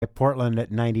Portland at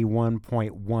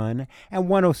 91.1 and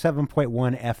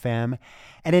 107.1 FM,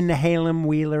 and in Nehalem,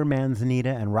 Wheeler, Manzanita,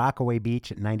 and Rockaway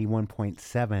Beach at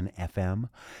 91.7 FM.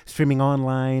 Streaming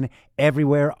online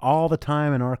everywhere, all the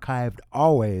time, and archived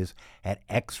always at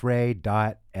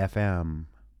xray.fm.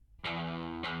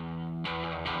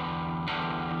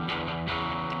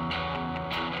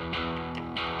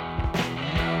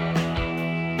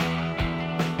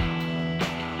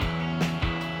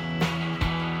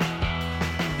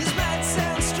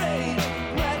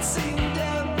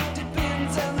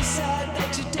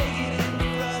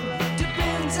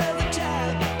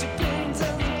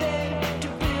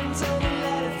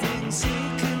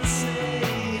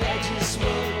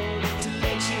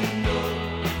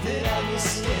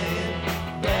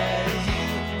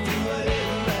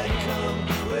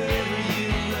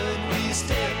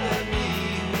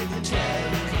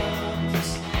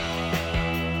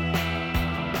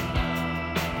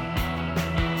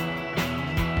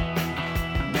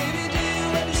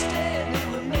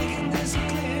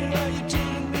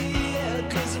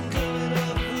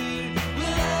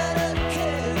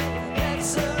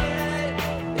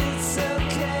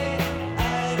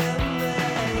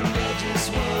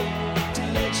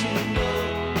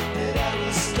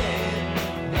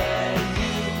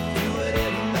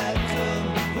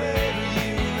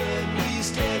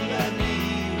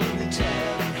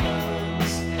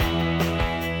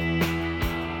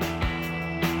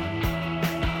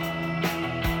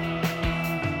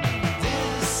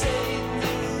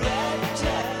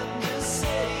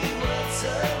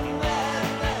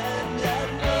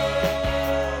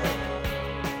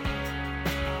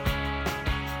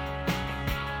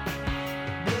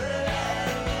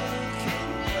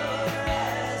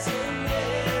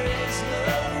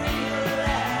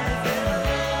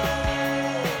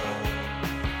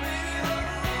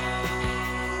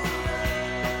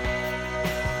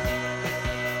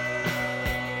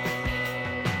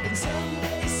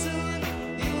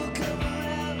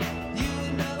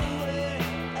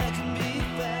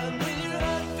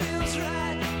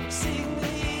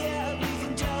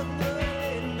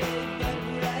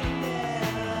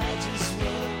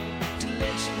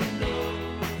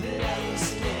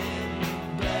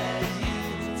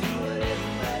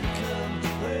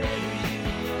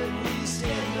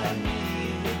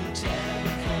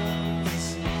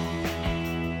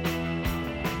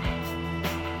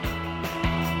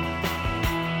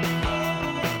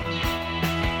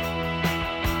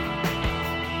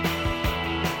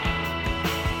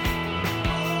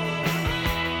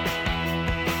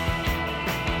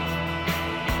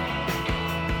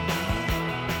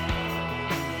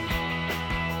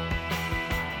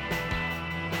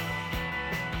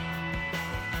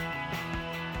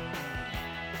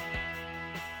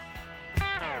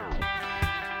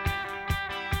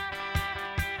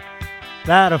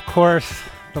 That, of course,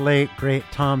 the late, great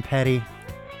Tom Petty.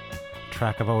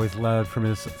 Track I've always loved from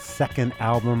his second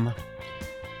album,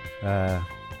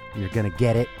 You're Gonna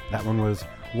Get It. That one was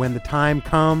When the Time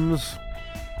Comes.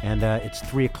 And it's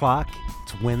 3 o'clock.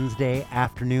 It's Wednesday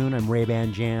afternoon. I'm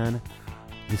Ray-Ban Jan.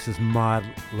 This is Maud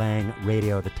Lang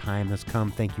Radio. The time has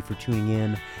come. Thank you for tuning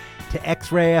in to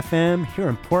X-Ray FM here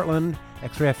in Portland.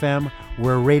 X-Ray FM,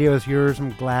 where radio is yours.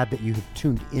 I'm glad that you have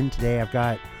tuned in today. I've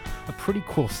got a pretty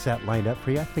cool set lined up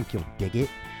for you. I think you'll dig it.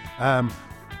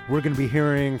 We're going to be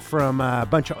hearing from a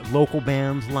bunch of local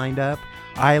bands lined up.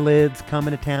 Eyelids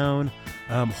coming to town.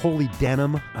 Holy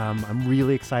Denim. I'm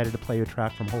really excited to play a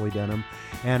track from Holy Denim.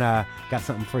 And got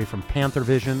something for you from Panther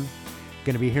Vision.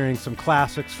 Going to be hearing some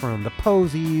classics from the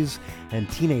Posies and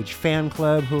Teenage Fan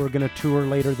Club, who are going to tour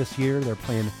later this year. They're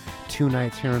playing 2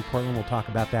 nights here in Portland. We'll talk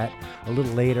about that a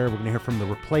little later. We're going to hear from the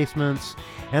Replacements.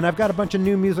 And I've got a bunch of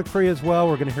new music for you as well.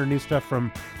 We're going to hear new stuff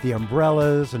from the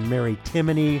Umbrellas and Mary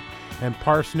Timony and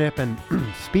Parsnip. And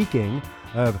speaking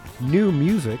of new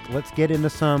music, let's get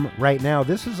into some right now.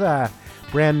 This is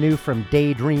brand new from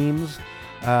Daydreams,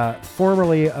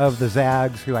 formerly of the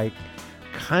Zags, who I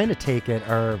kind of take it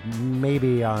are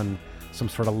maybe on some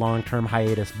sort of long-term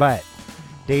hiatus, but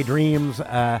Daydreams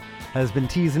has been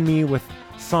teasing me with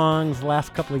songs the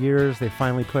last couple of years. They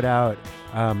finally put out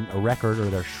a record, or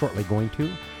they're shortly going to.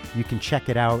 You can check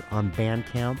it out on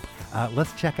Bandcamp.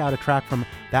 Let's check out a track from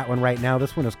that one right now.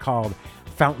 This one is called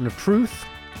Fountain of Truth.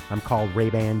 I'm called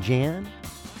Ray-Ban Jan.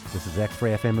 This is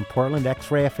X-Ray FM in Portland.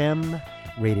 X-Ray FM,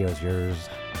 radio's yours.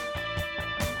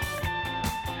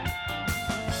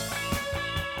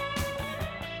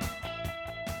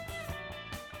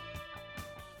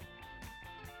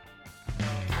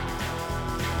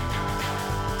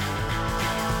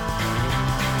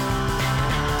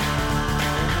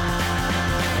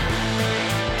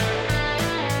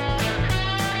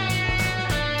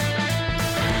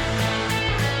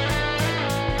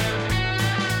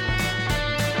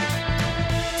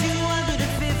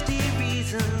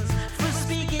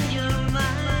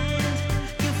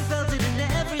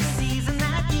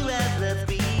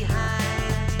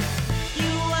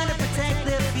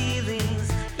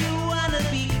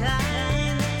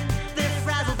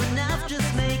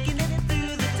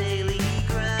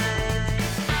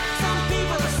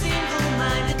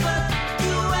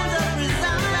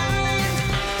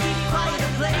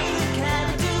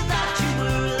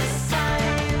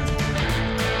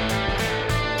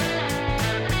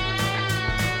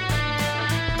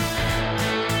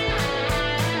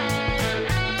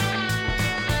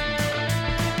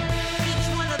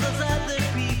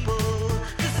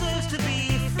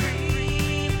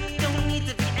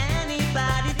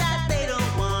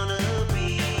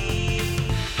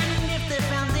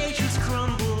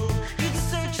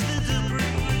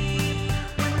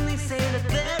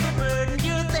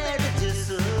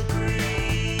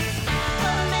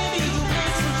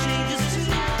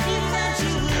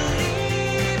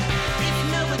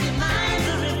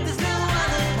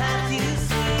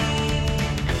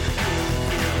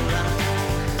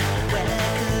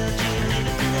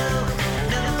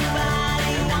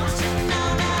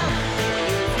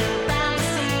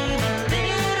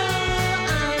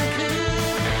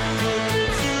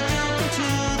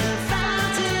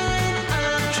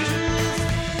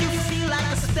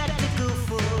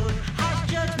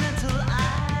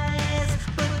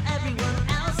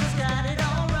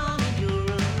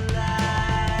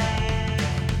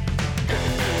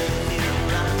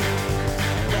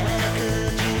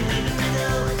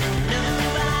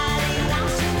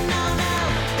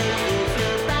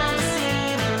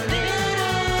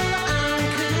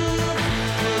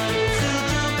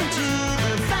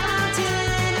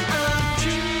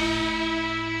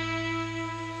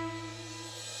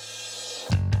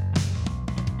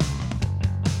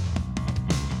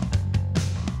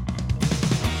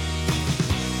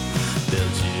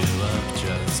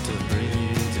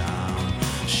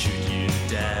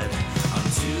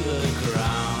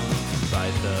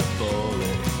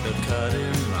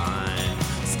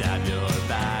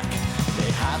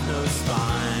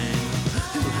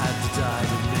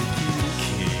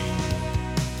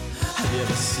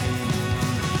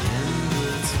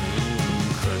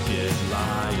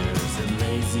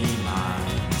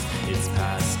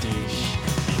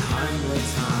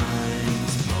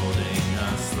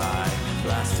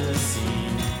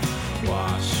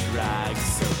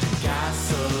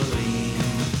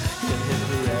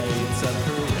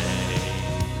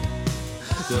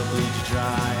 They'll bleed you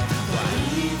dry. Why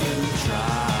even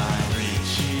try? 3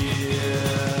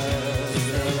 cheers.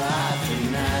 They're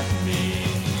laughing at me.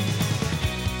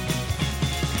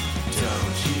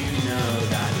 Don't you know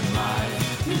that in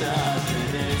life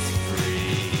nothing is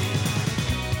free?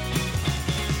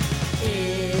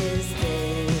 Is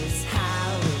this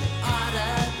how it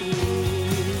oughta be?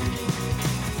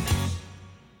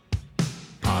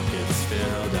 Pockets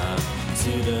filled up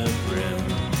to the brim,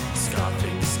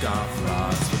 scoffing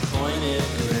scofflaws with pointed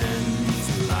grins,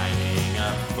 lining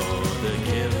up for the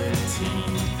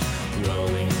guillotine,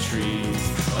 rolling trees,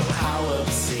 oh how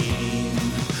obscene.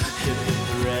 Hit the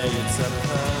thread, it's a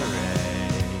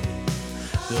parade.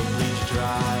 They'll bleed you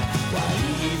dry, why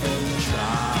even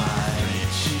try? 3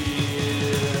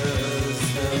 cheers,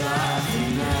 they're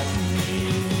laughing at me.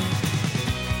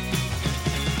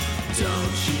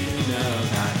 Don't you know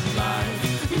that life,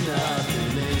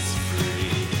 nothing is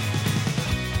free?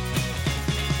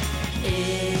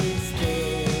 Is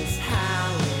this how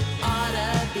it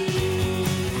oughta be?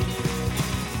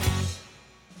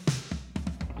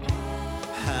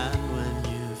 And when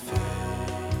you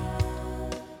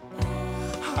fade,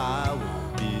 I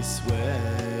won't be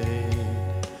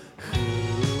swayed. Who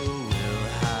will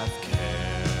have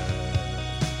care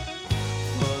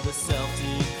for the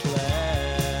self-declared?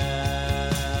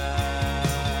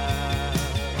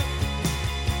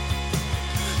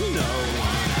 No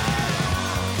one at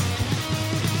all.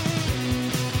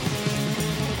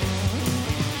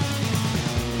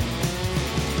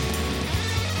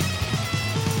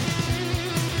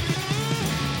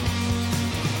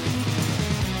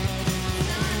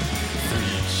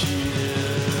 Three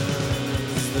cheers.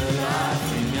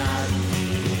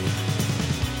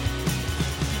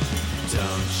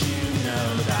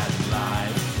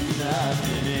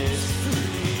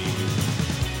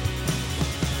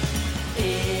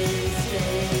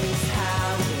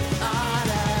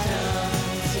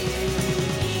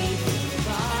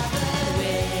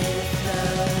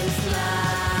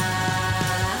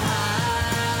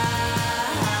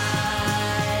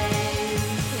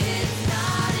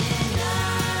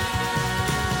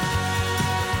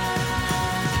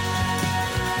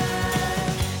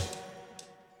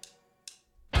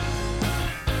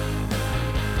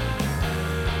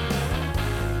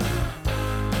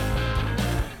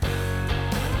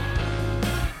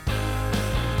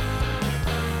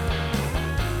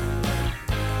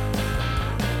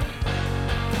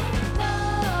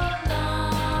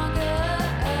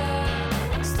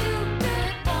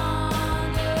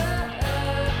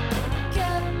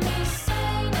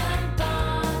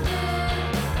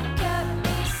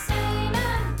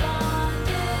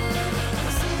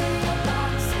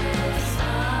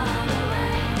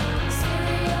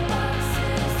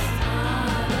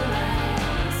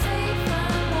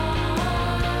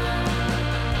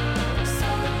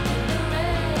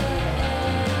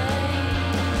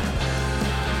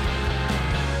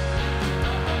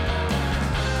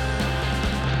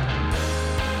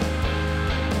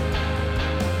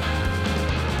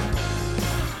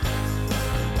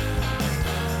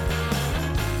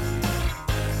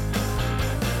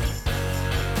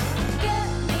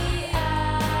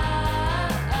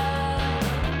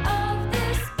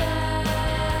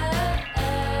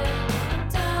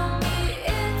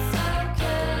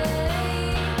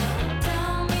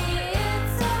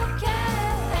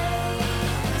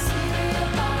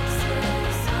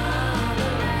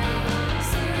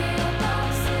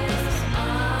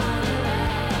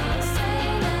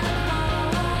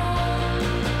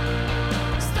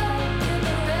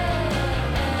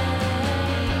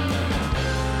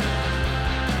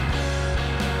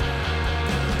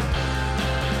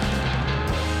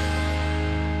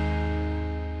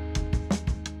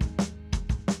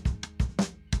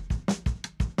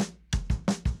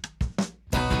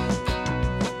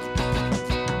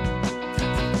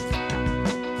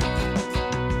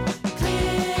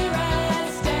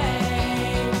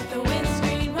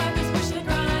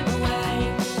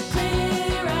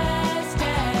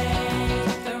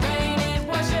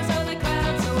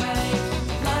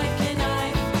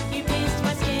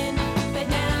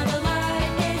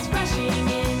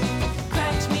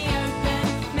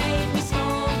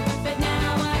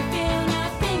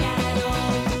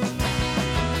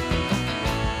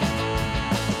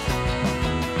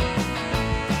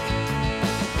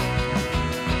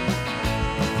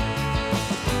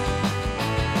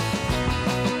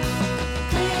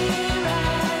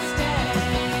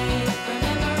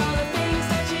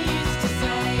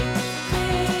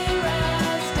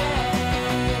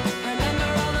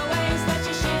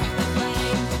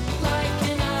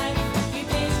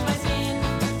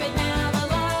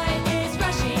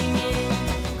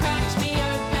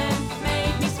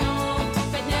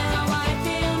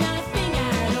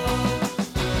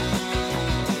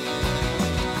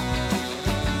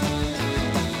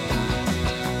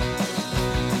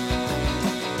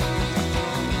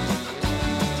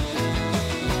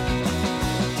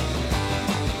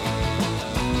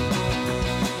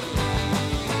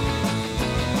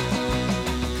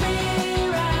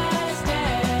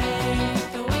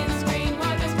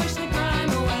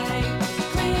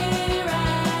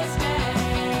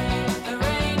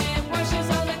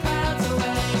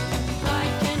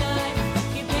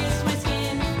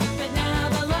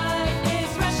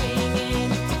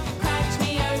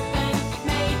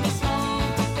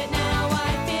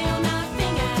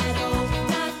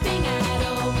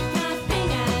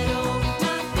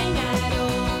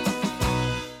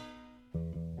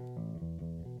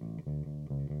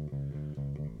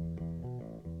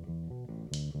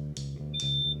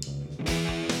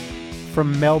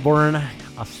 from Melbourne,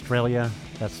 Australia.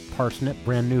 That's Parsnip,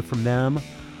 brand new from them.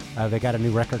 They got a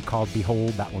new record called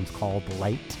Behold. That one's called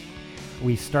Light.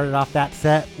 We started off that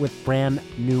set with brand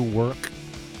new work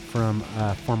from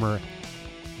former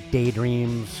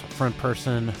Daydreams front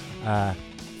person,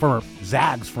 former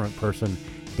Zags front person,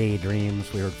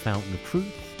 Daydreams. We heard Fountain of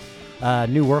Truth.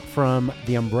 New work from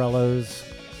The Umbrellas.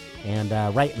 And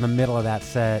right in the middle of that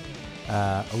set,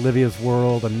 Olivia's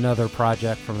World, another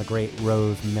project from the great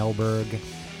Rose Melberg.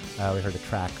 We heard a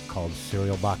track called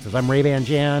Cereal Boxes. I'm Ray-Ban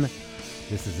Jan.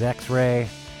 This is X-Ray.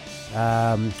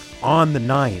 On the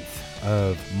 9th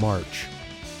of March,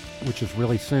 which is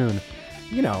really soon,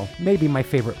 you know, maybe my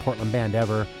favorite Portland band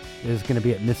ever is going to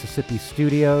be at Mississippi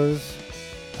Studios.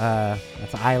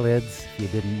 That's Eyelids, if you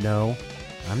didn't know.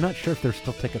 I'm not sure if there's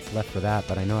still tickets left for that,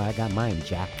 but I know I got mine,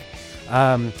 Jack.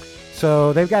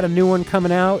 So they've got a new one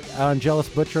coming out on Jealous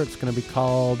Butcher. It's going to be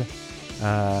called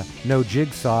No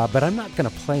Jigsaw, but I'm not going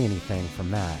to play anything from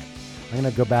that. I'm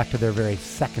going to go back to their very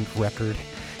second record,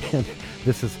 and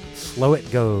this is Slow It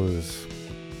Goes.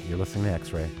 You're listening to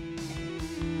X-Ray.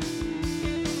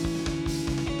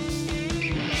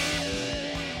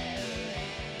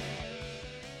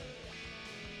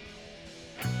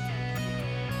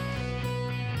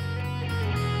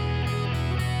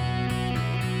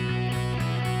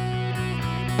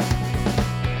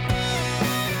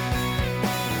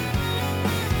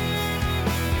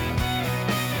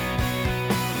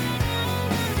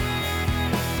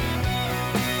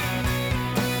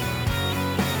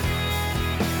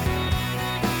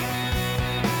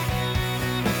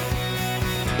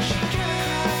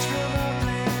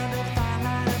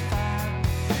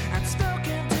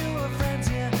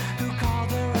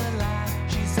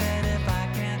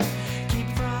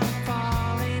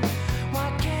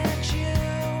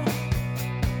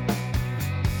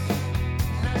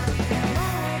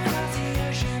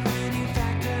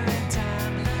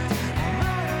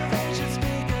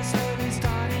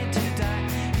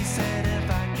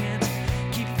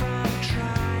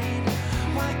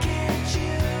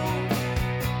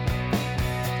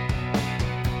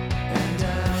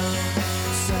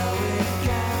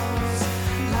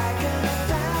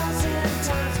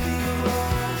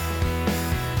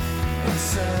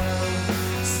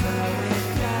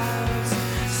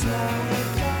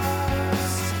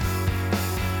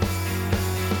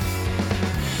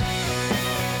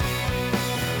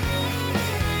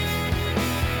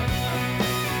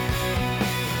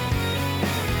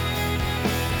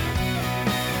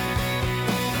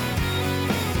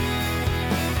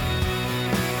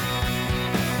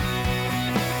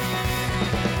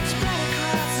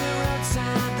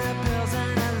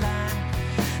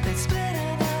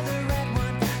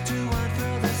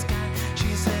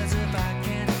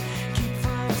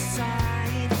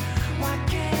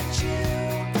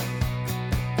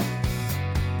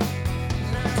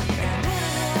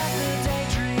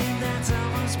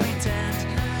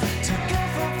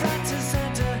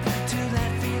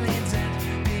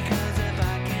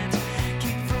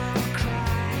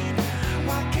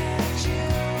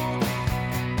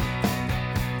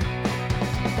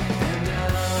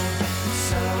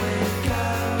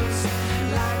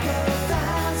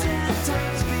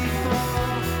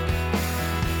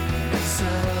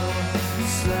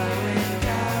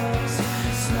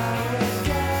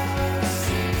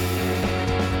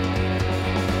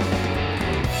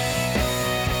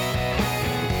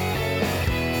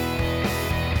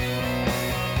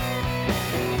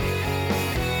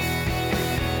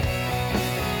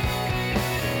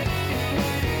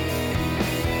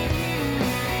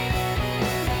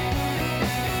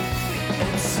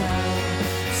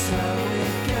 Slow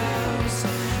it goes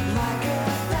like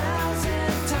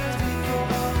 1,000 times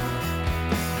before.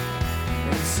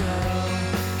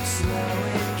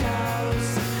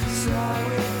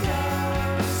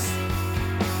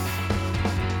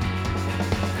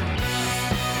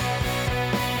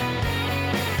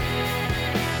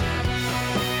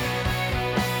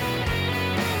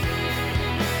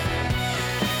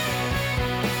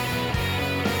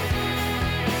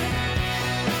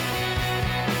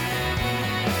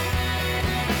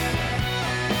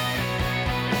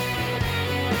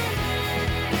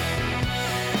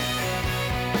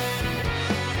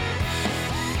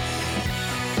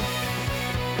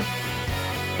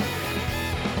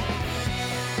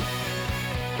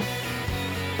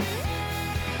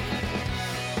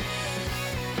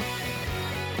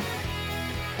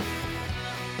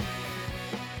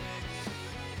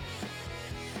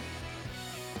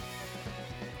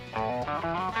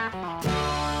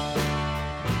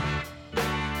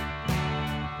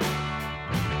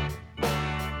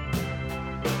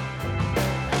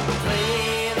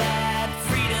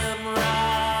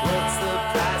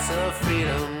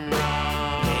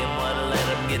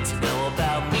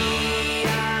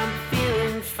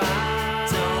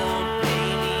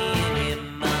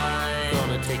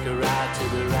 take a ride to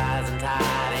the rising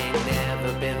tide. Ain't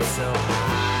never been so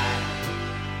high.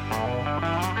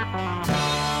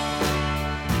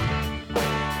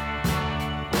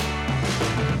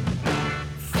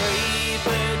 Free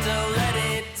bird, don't let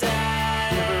it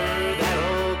die. Never that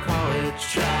old college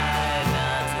try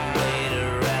not to wait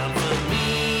around for me.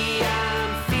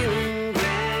 I'm feeling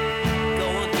grand. Go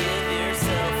and give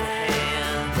yourself a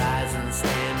hand. Rise and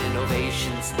stand,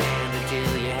 innovation stand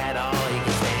until you had all you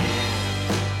can stand.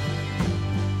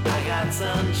 I got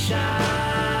sunshine.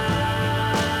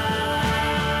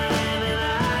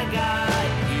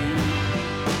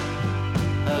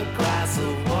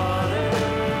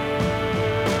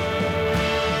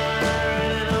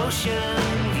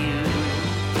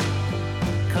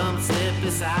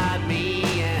 Beside me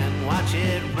and watch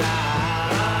it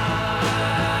rise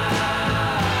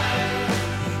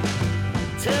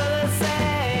till the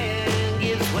sand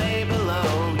gives way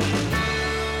below you.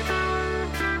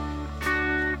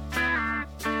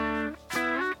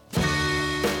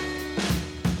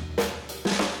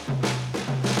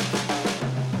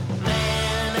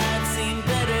 Man, I've seen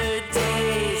better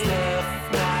days,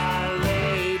 left I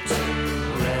laid to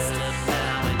rest up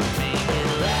now and make it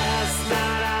last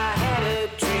night. I had a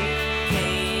dream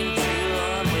came true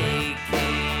on me.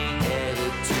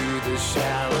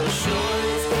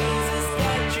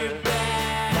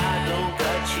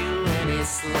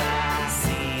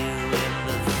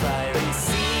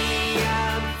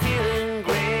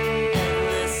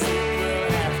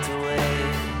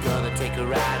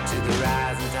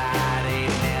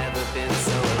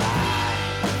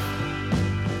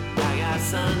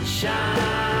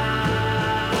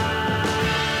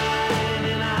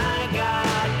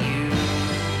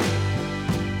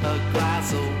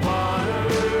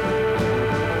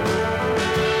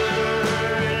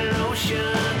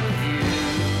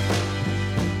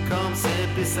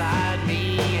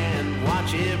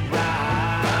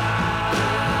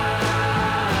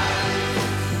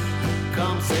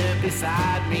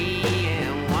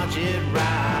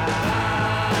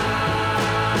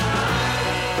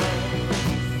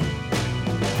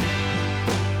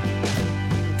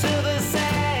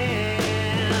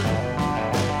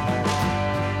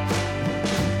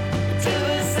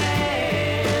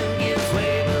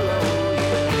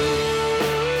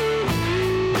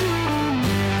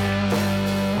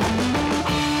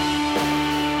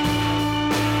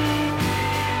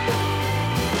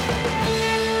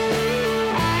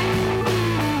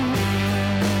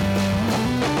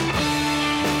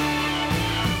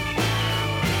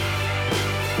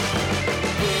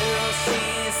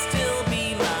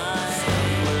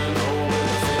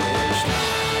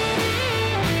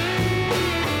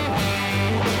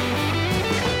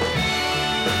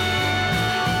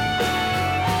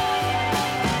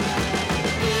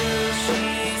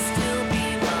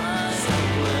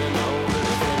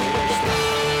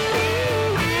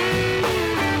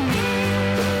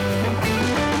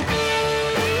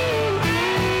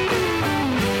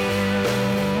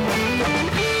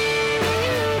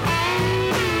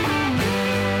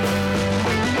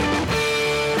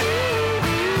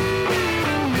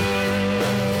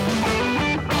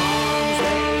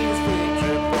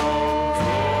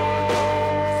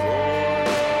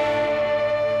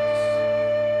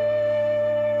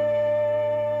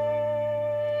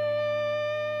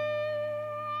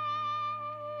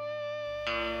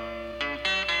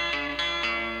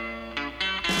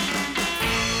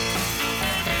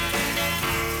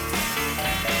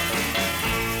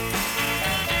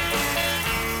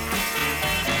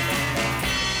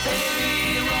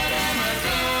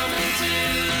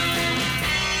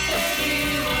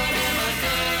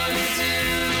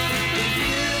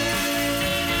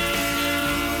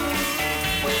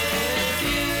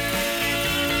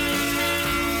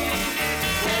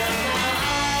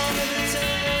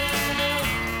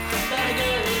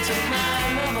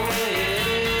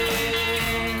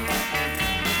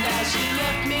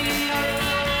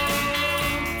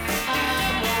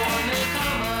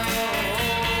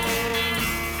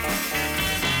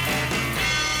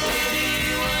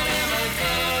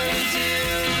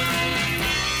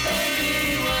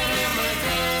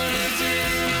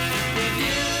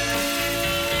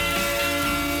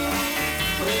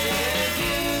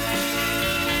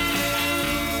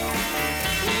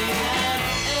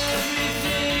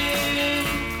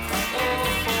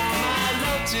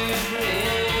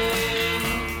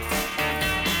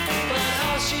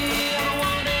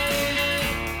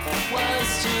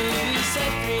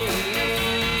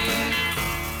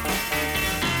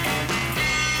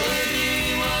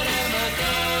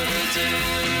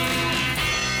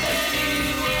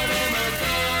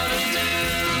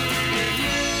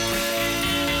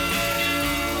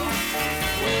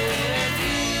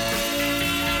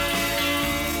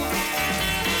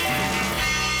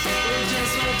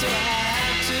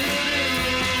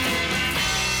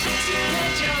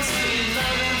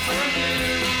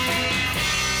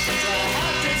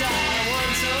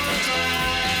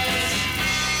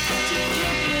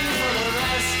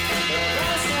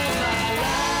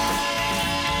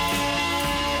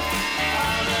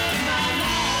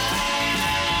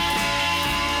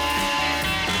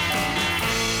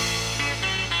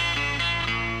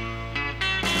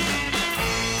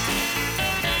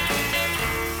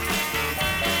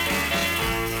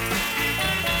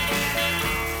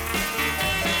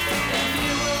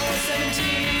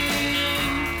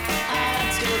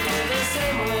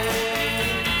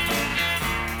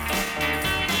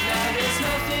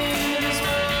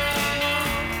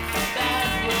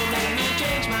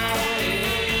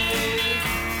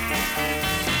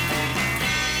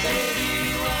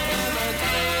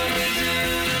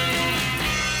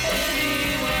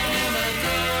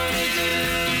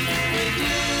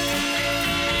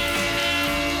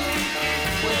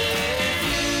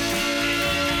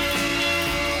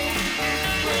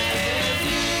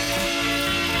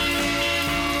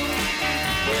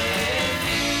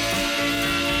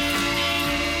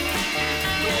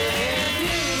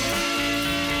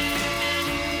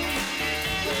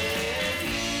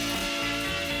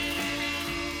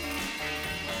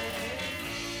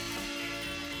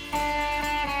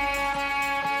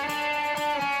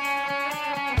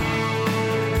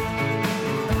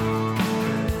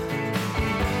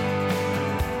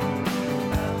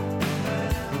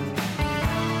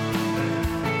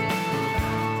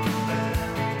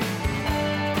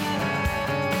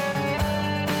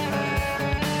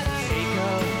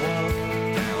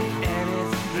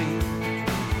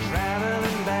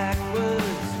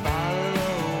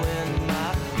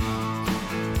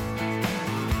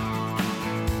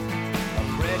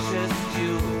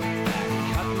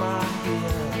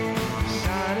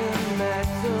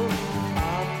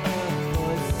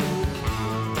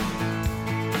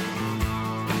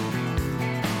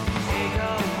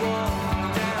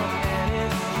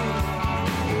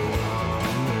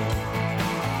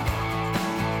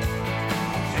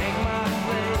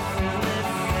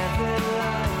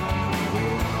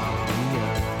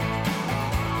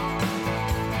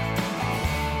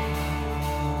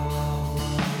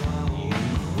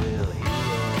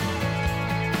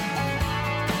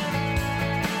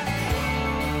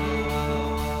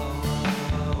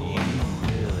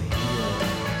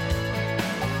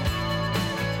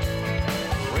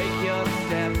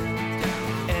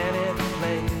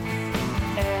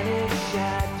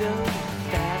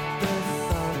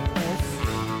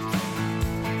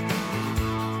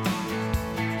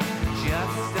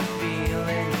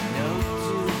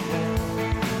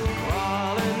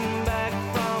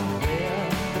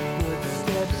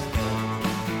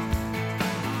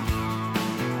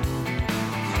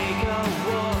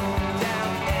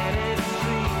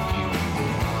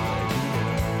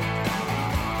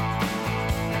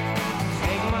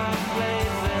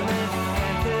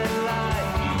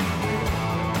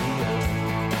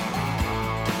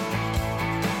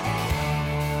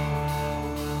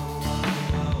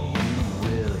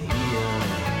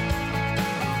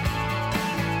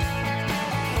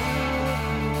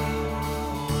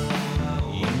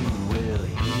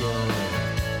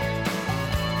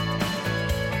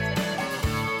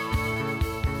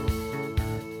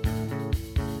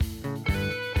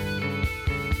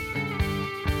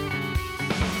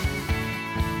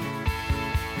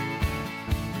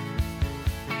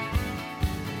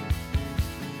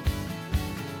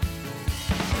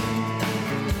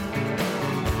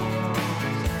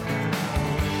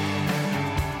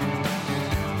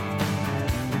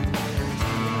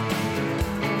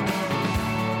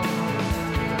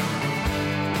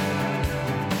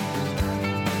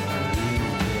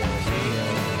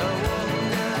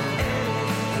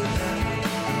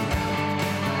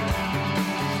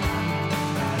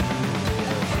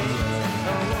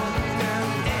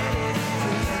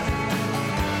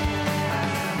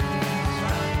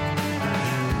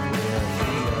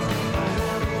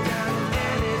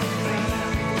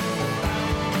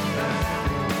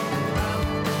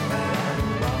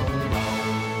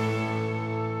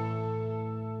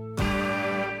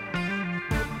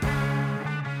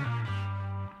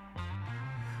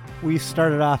 We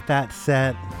started off that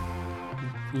set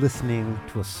listening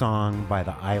to a song by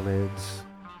the Eyelids,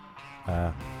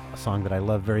 a song that I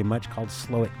love very much called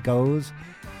Slow It Goes.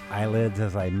 Eyelids,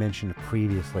 as I mentioned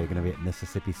previously, are going to be at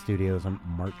Mississippi Studios on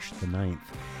March the 9th.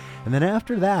 And then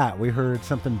after that, we heard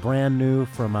something brand new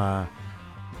from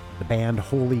the band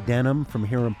Holy Denim from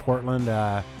here in Portland,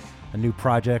 a new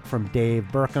project from Dave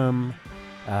Burkham,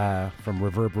 from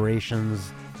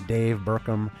Reverberations, Dave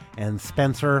Burkham and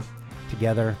Spencer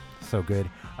together. So good.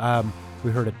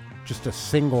 We heard just a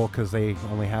single because they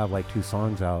only have like 2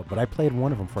 songs out, but I played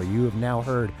one of them for you. You have now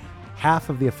heard half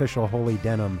of the official Holy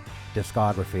Denim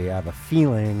discography. I have a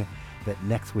feeling that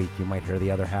next week you might hear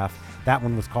the other half. That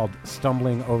one was called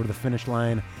Stumbling Over the Finish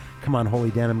Line. Come on,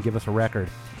 Holy Denim, give us a record.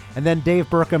 And then Dave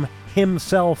Burkham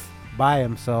himself, by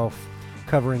himself,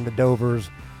 covering the Dovers,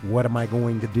 What Am I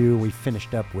Going to Do? We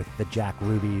finished up with the Jack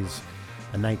Rubies,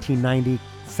 a 1990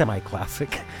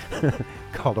 semi-classic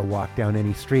called A Walk Down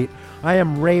Any Street. I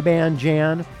am Ray-Ban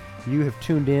Jan. You have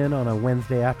tuned in on a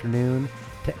Wednesday afternoon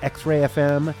to X-Ray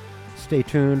FM. Stay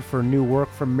tuned for new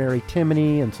work from Mary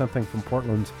Timony and something from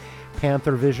Portland's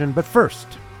Panther Vision. But first,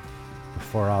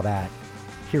 before all that,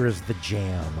 here is The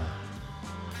Jam.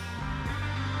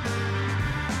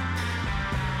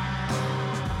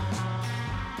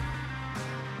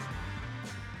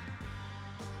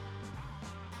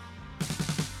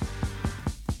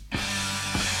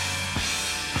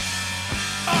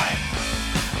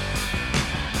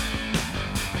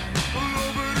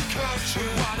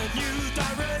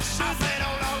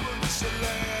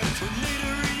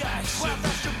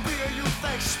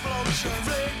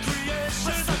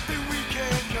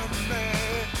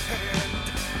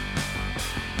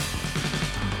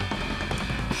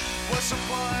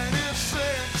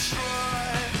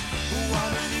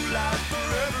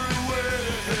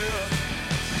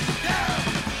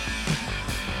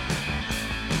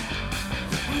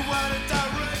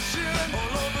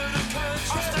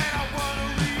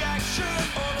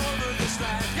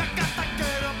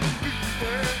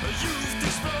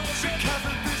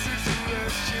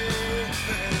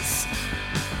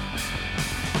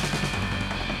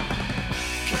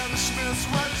 Smith's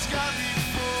what it's got me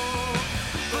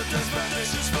for, but there's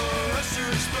foundations for us to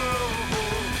explore.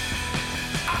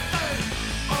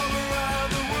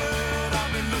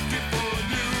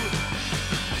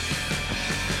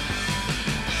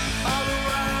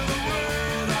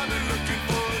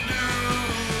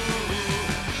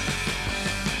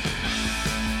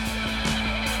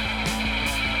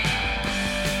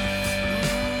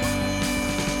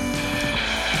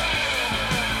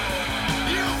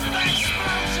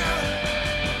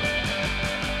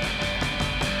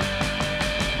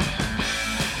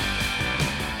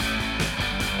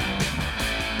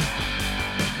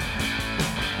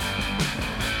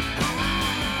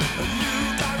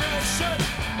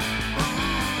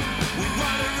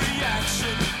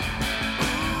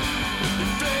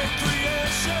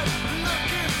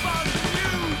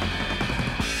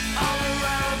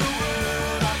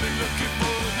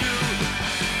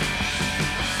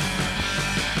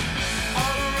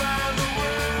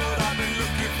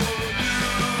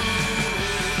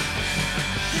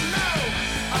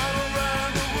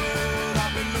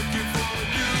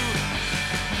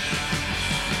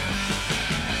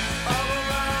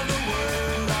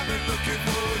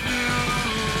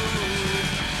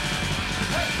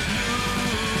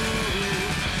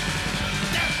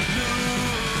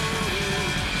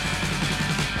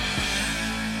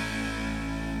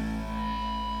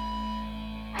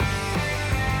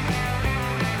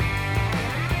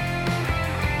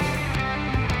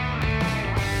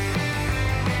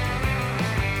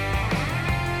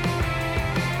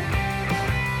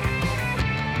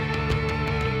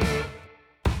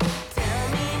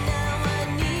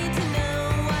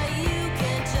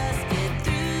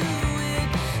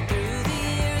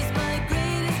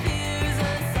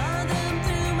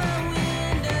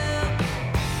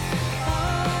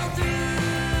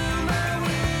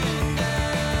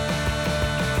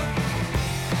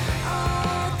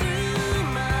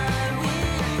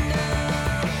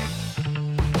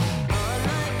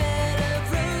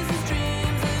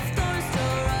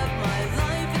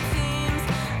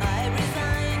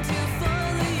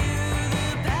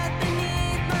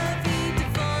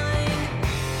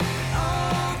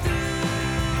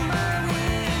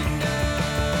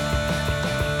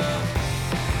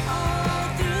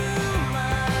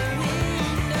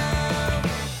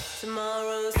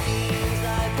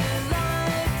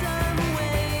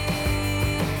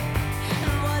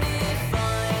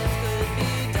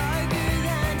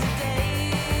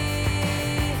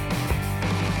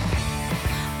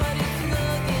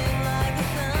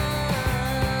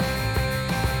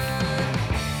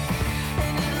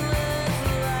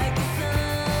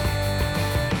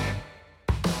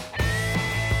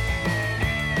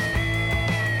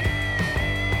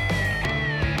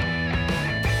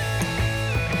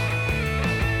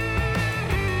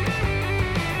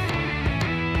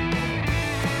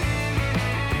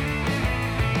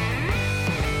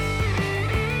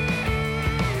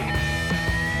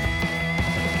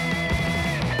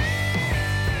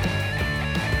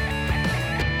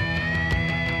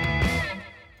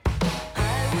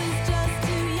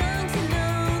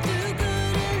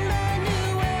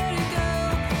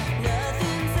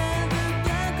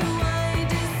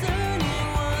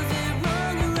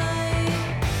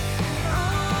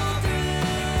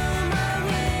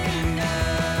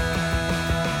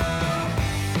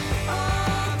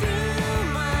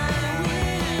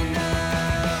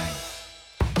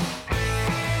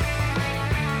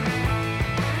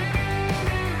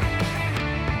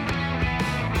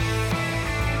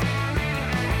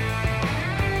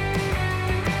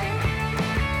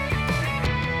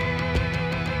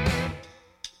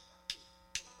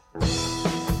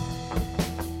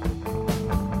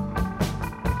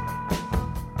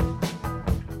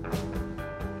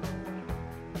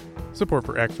 Support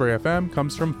for X-Ray FM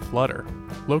comes from Flutter.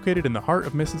 Located in the heart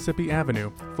of Mississippi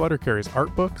Avenue, Flutter carries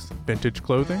art books, vintage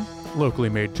clothing, locally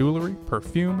made jewelry,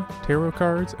 perfume, tarot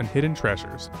cards, and hidden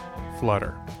treasures.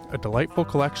 Flutter, a delightful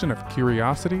collection of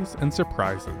curiosities and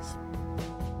surprises.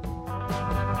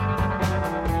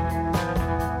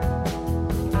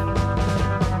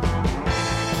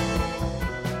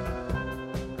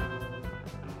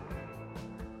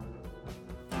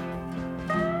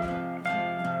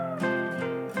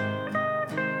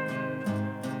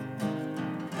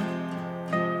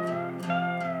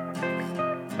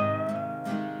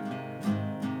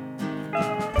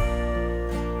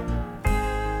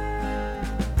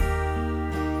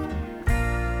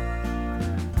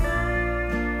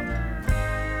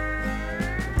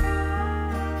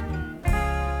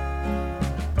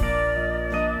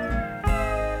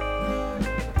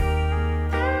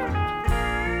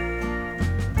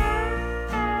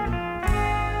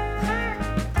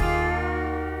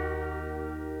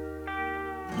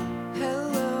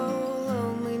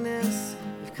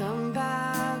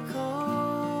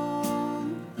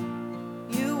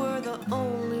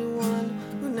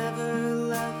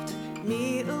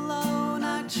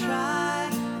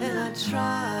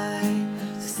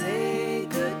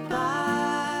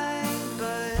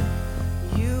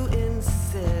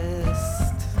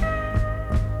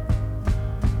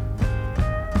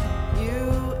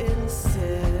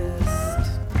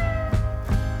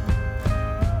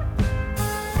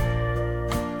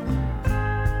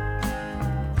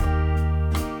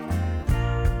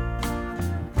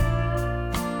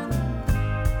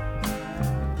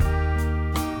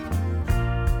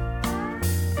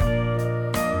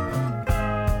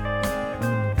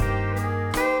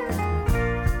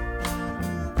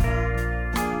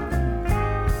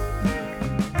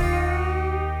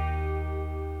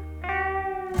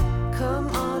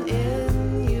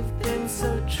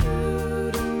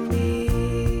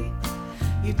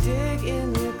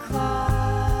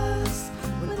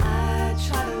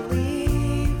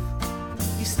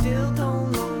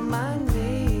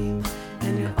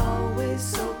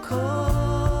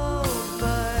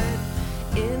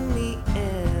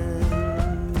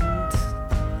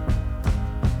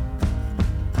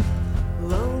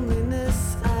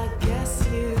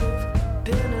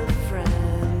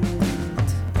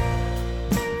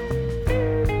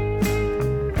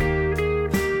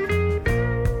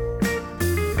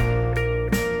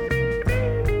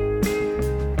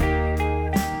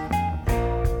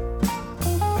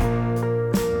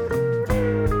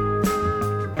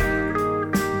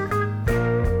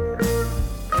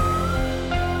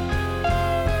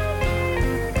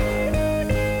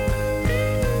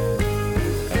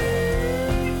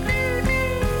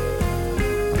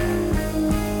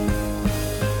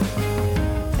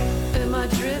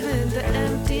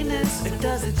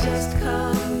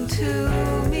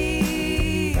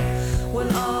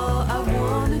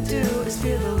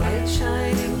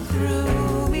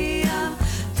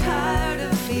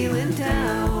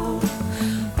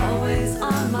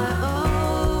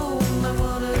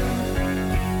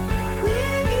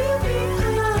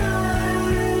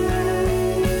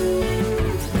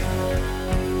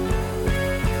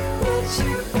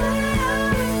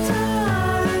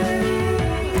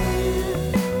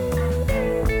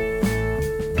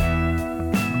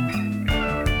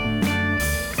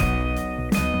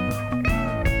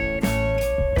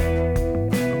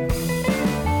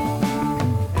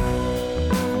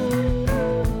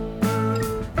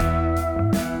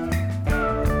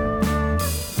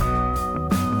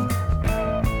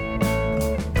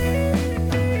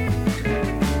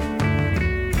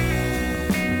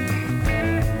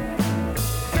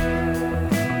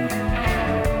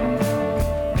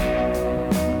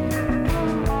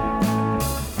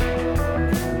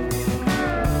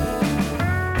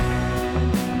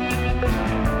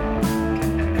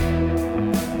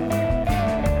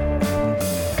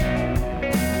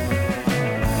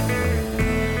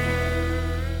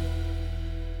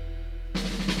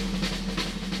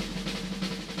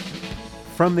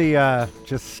 From the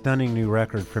just stunning new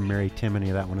record from Mary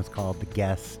Timony, that one is called The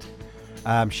Guest.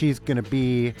 She's going to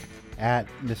be at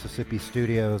Mississippi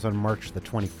Studios on March the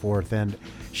 24th, and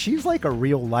she's like a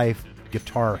real-life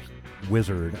guitar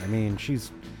wizard. I mean,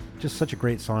 she's just such a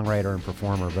great songwriter and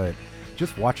performer, but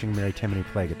just watching Mary Timony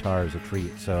play guitar is a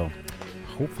treat, so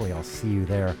hopefully I'll see you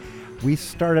there. We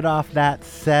started off that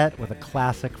set with a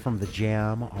classic from the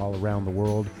Jam, All Around the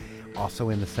World. Also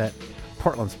in the set,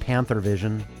 Portland's Panther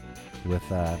Vision with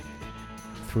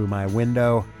Through My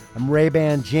Window. I'm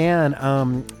Ray-Ban Jan.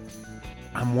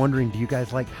 I'm wondering, do you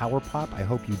guys like power pop? I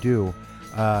hope you do.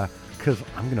 Got because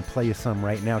I'm going to play you some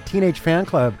right now. Teenage Fan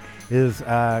Club is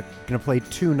going to play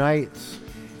 2 nights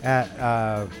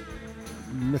at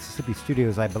Mississippi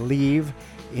Studios, I believe,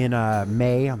 in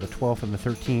May on the 12th and the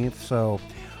 13th. So,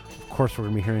 of course, we're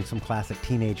going to be hearing some classic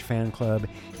Teenage Fan Club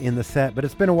in the set. But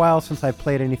it's been a while since I've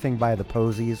played anything by the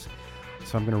Posies,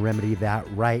 so I'm going to remedy that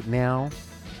right now.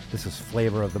 This is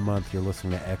Flavor of the Month. You're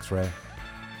listening to X-Ray.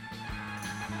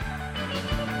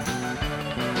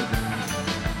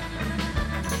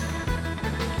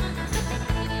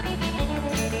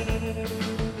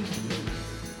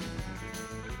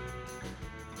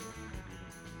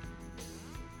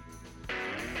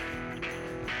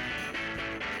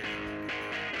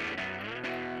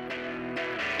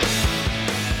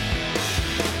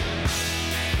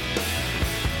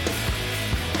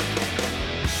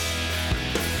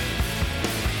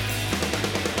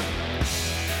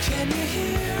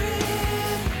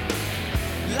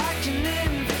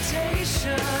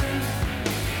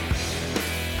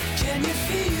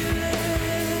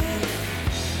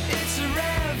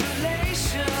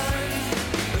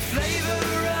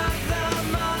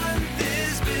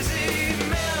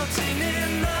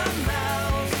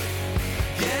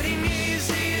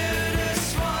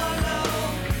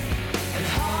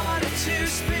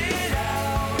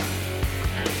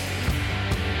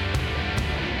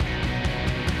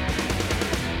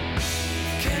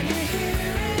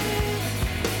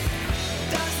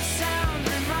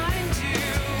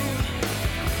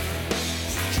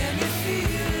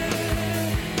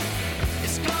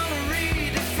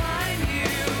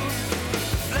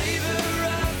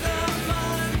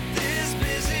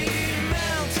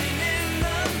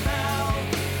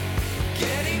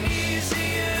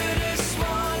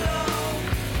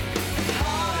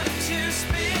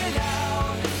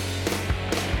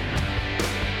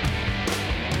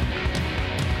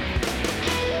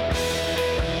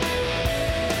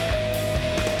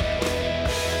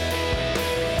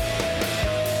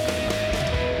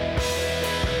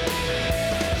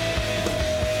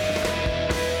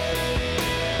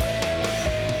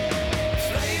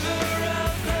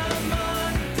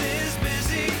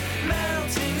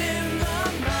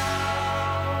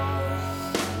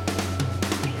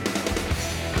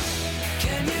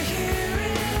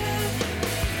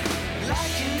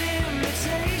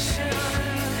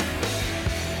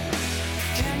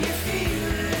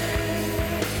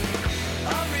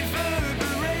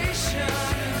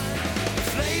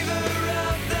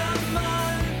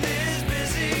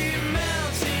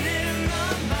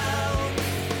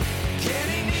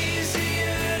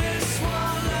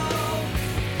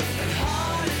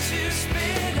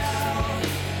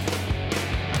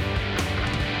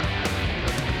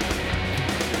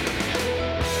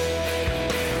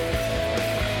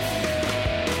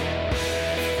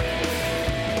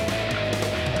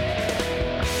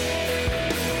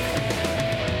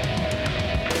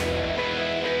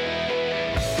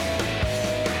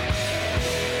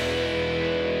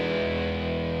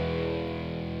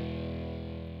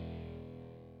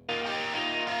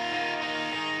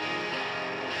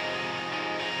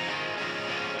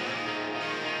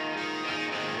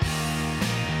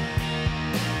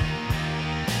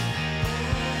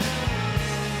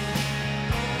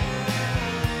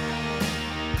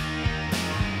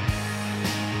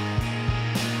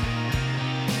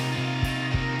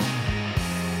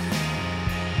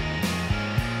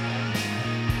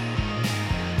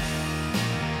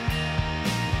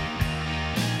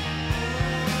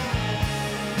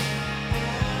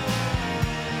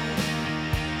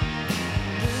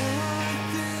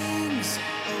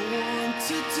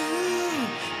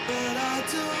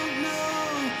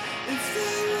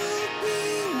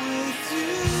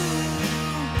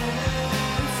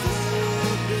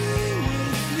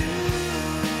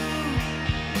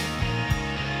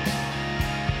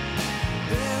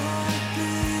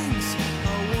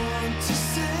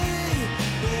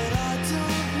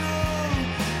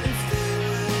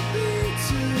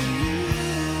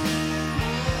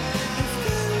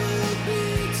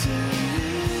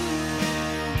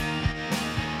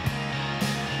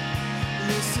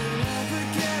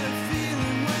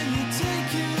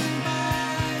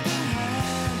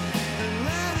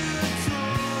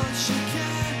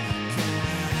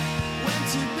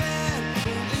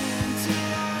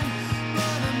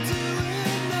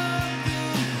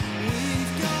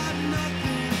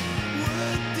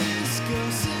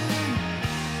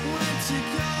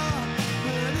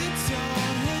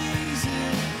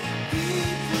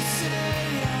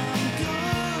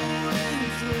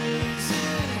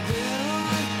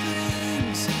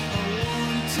 Things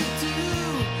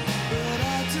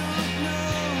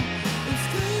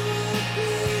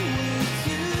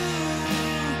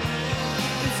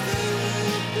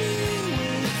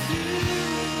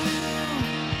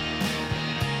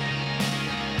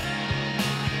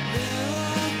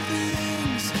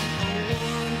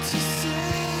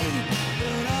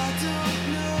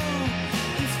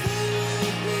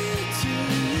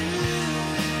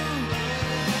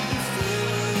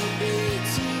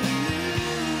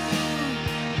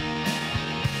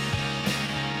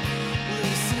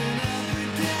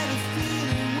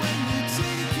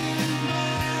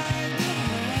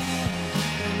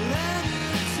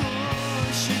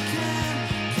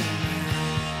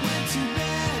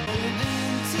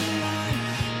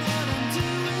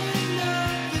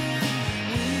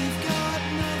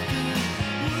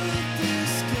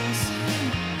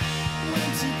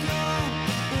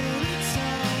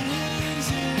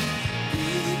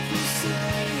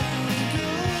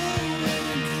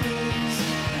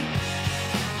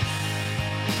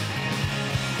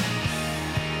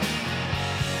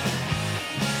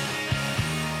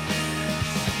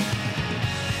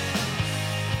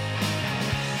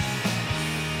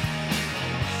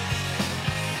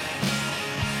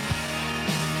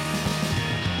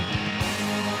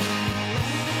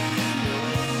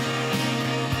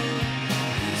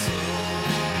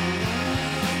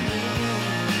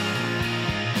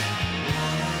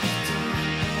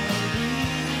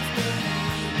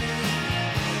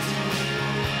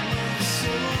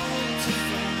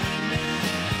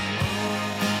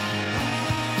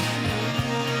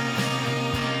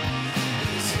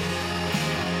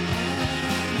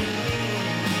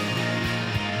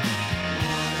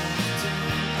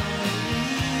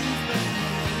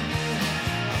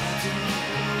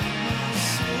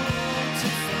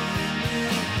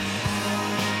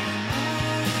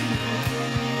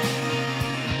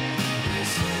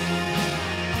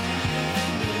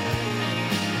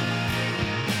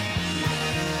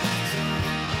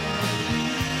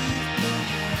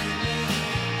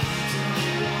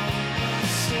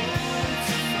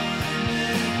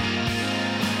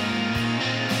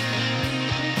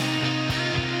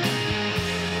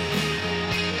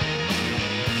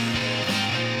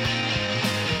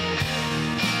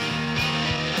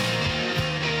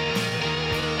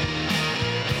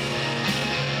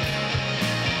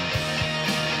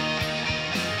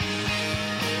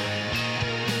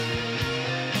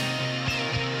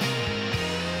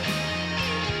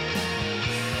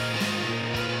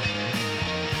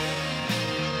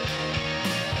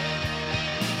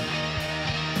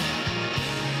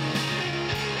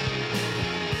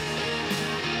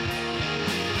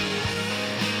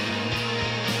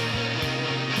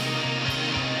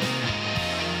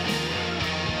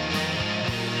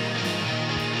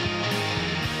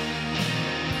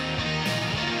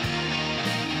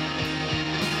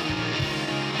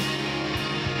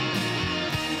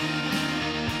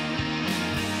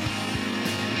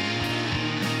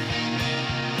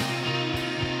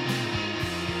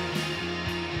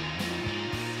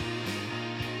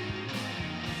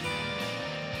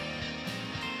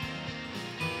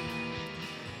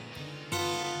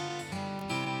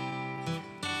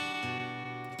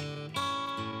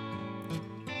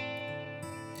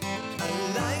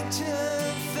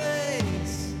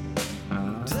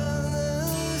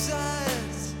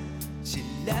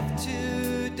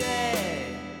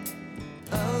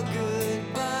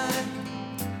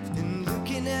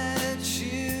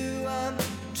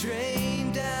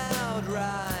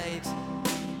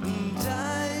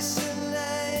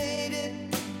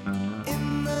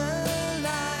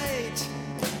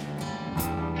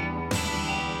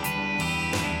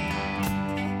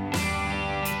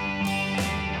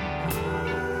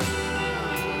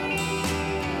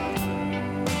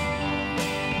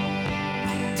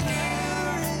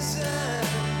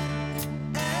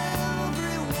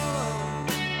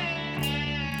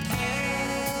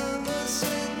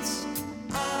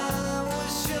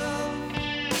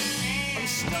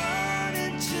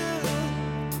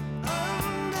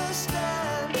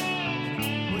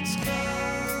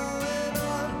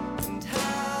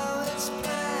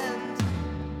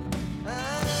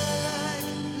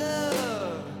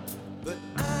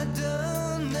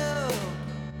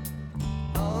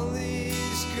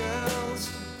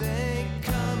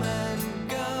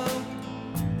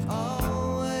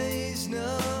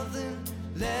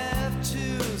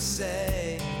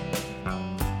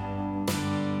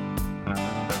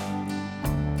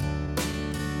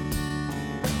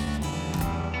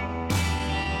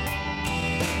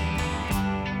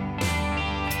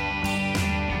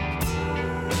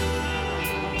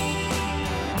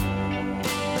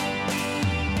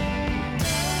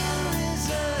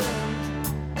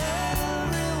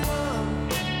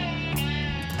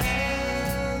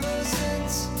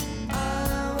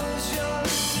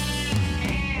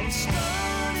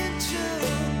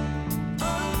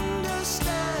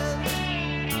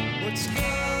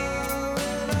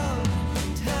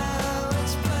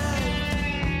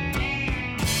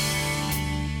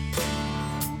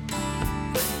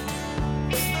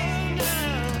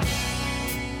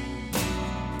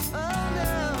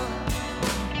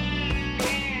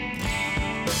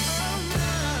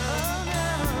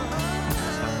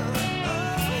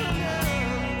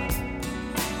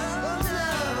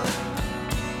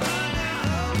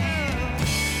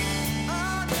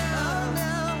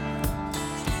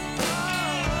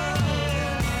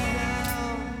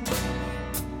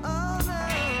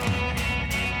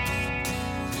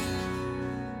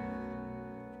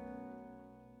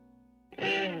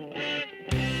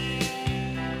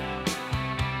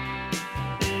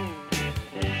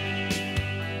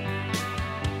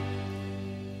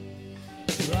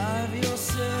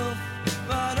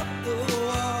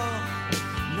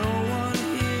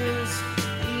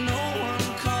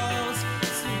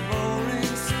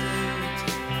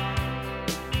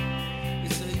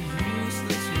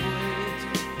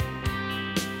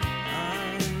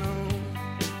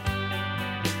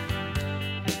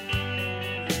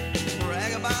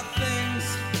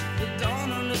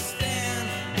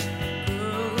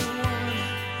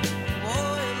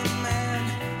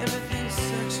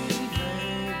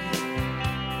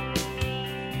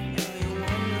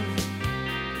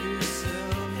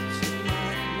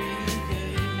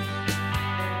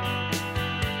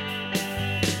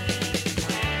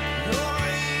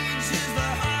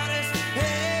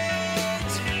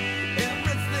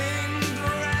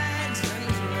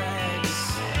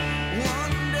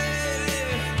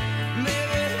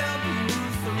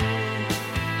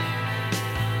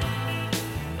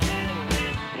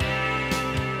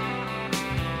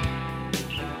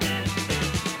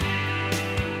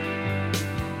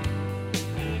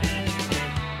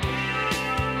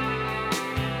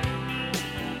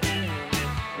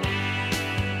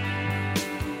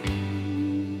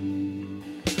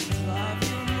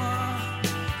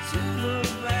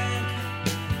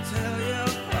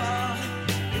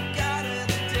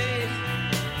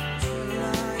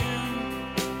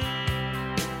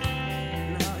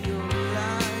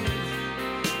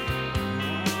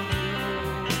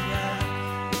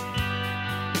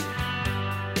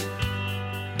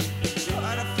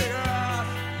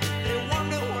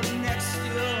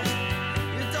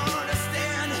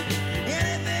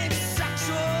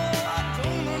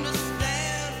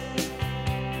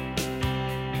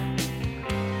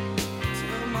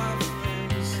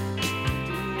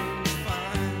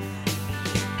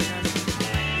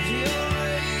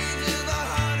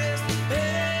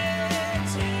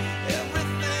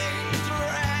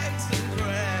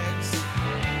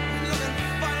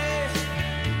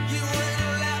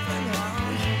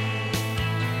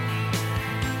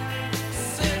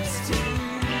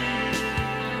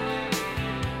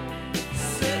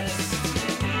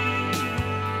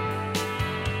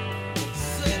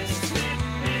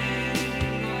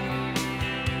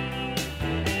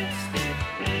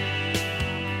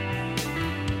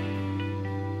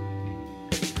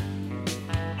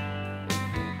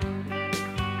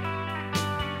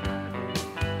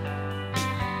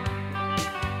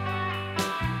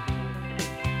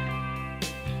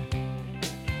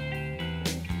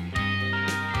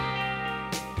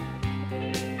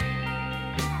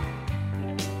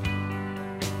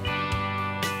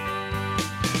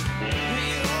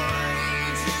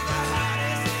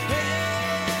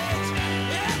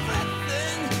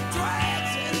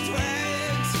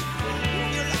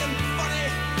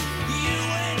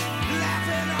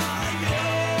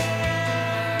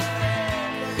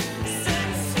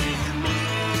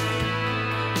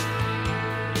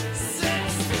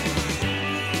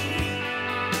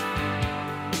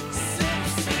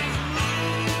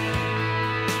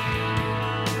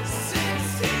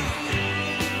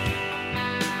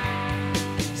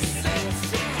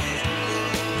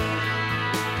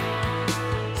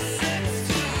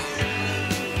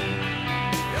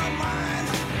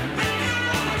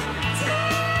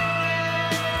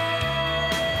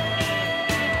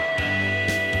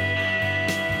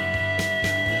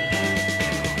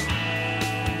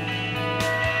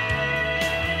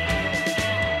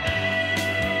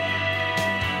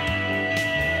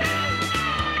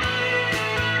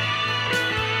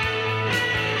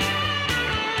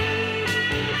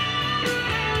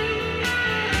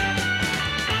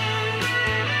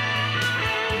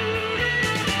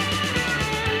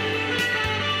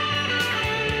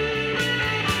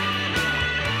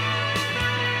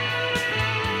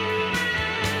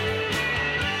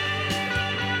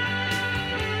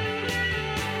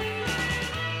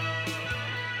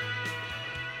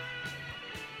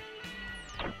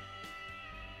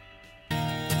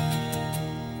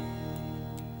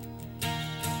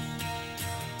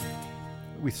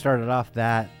we started off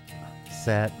that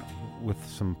set with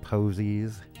some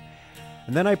Posies.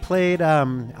 And then I played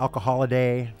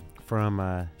Alcoholiday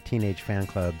from Teenage Fan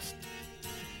Club's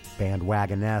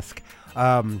Bandwagonesque.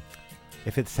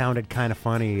 If it sounded kind of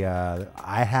funny,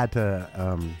 I had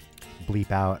to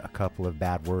bleep out a couple of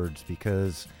bad words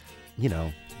because, you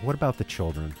know, what about the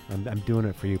children? I'm doing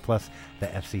it for you. Plus, the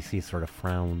FCC sort of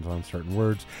frowns on certain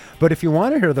words. But if you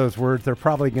want to hear those words, they're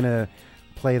probably going to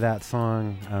play that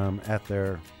song at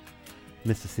their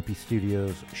Mississippi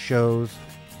Studios shows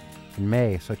in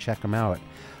May, so check them out.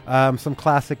 Some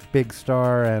classic Big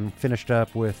Star, and finished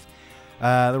up with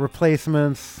The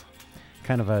Replacements,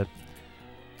 kind of a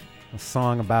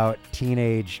song about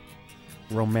teenage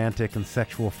romantic and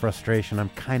sexual frustration. I'm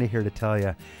kind of here to tell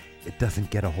you it doesn't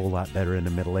get a whole lot better in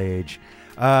the middle age.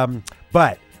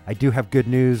 But I do have good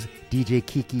news. DJ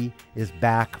Kiki is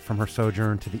back from her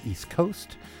sojourn to the East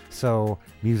Coast. So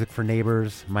Music for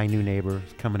Neighbors, my new neighbor,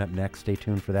 is coming up next. Stay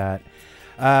tuned for that.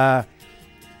 I'm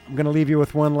going to leave you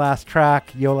with one last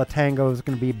track. Yo La Tengo is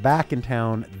going to be back in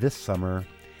town this summer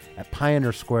at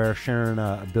Pioneer Square, sharing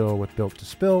a bill with Built to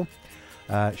Spill.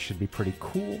 It should be pretty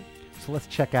cool. So let's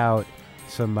check out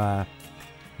some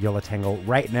Yo La Tengo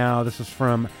right now. This is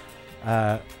from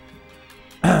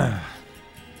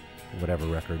whatever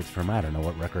record it's from. I don't know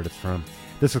what record it's from.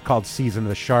 This is called Season of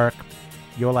the Shark.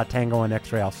 Yo La Tengo on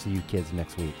X-Ray. I'll see you kids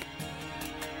next week.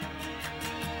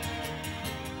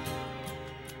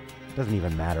 Doesn't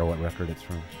even matter what record it's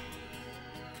from.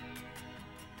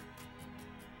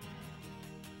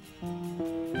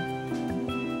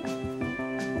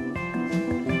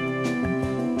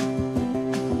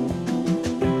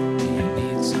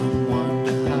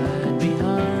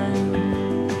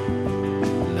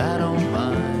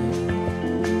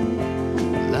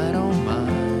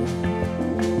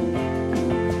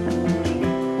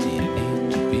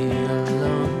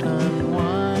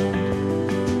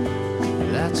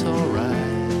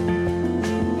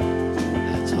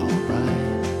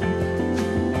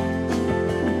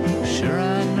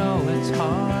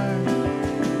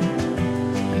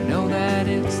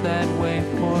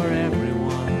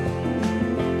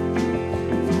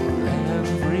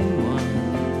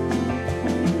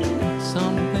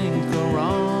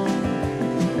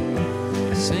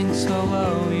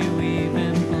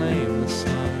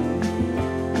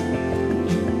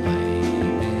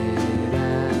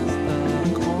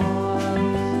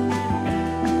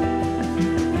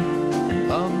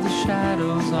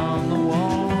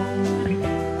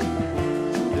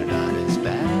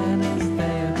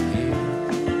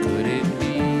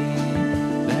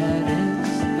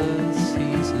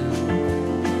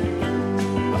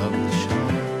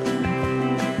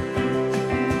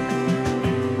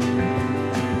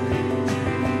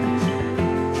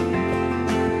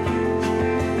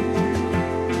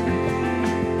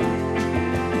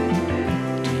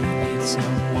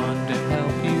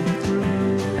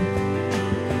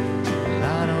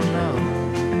 Not alone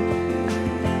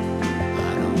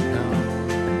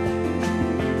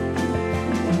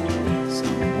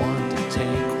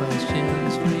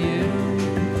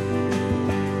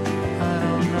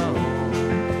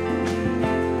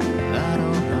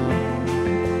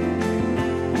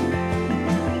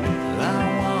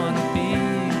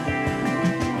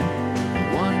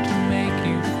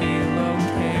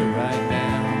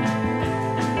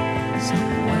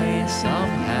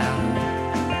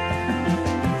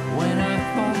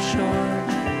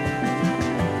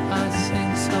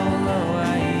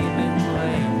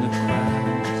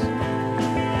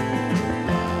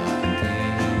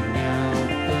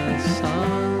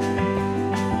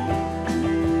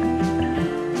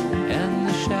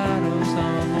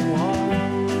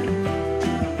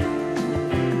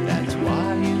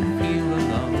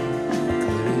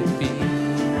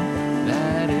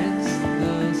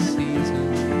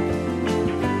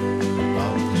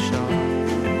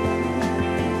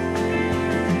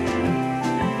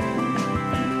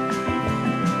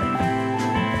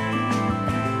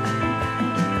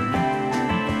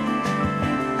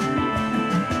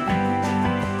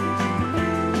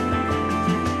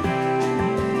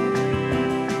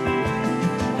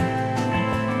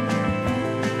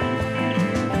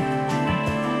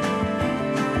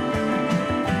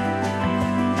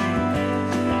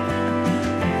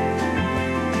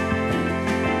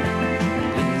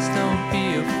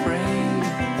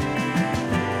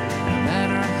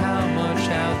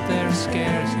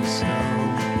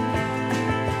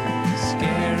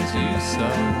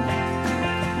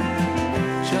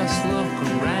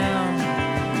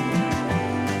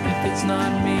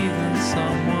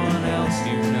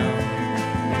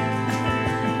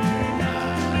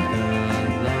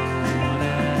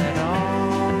at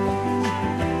all.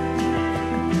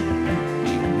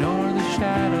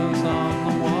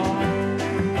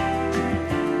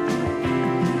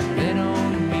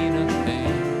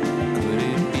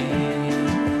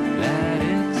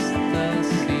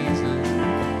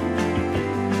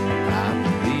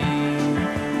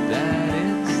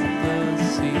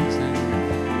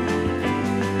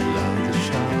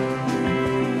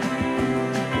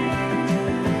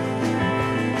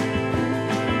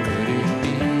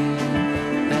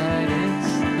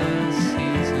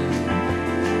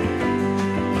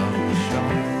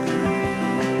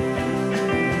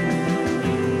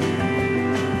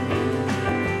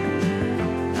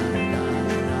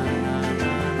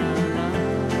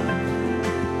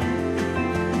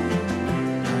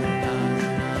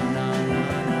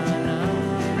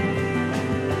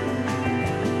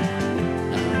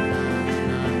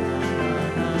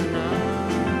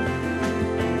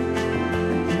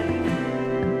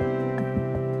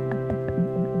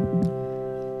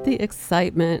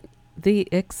 excitement of the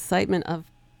excitement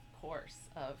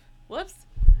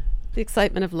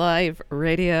of live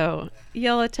radio.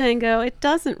 Yo La Tengo, it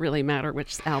doesn't really matter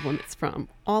which album it's from.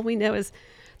 All we know is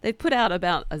they've put out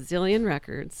about a zillion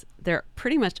records. They're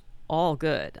pretty much all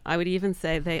good. I would even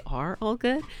say they are all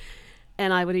good.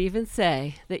 And I would even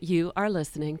say that you are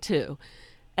listening to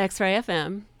X-Ray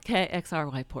FM,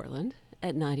 KXRY Portland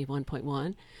at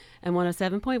 91.1 and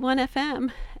 107.1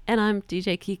 FM. And I'm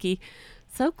DJ Kiki.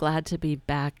 So glad to be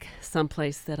back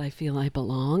someplace that I feel I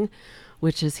belong,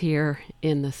 which is here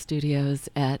in the studios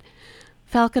at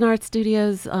Falcon Art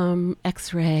Studios,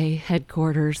 X-Ray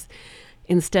headquarters,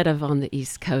 instead of on the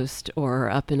East Coast or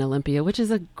up in Olympia, which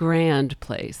is a grand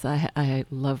place. I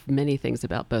love many things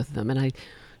about both of them, and I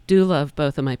do love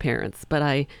both of my parents, but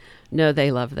I know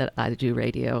they love that I do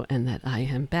radio and that I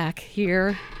am back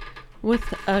here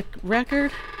with a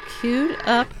record queued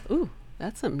up. Ooh,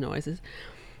 that's some noises.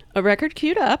 A record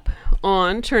queued up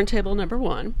on turntable number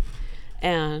 1,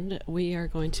 and we are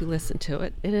going to listen to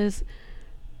it. It is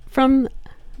from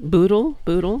Boodle,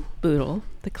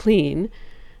 The Clean,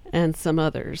 and some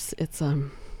others. It's a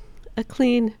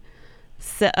clean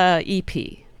EP,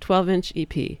 12-inch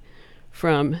EP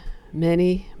from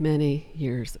many, many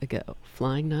years ago.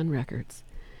 Flying Nun Records.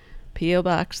 P.O.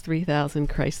 Box 3000,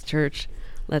 Christchurch.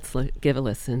 Let's give a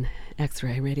listen.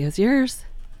 X-Ray Radio's yours.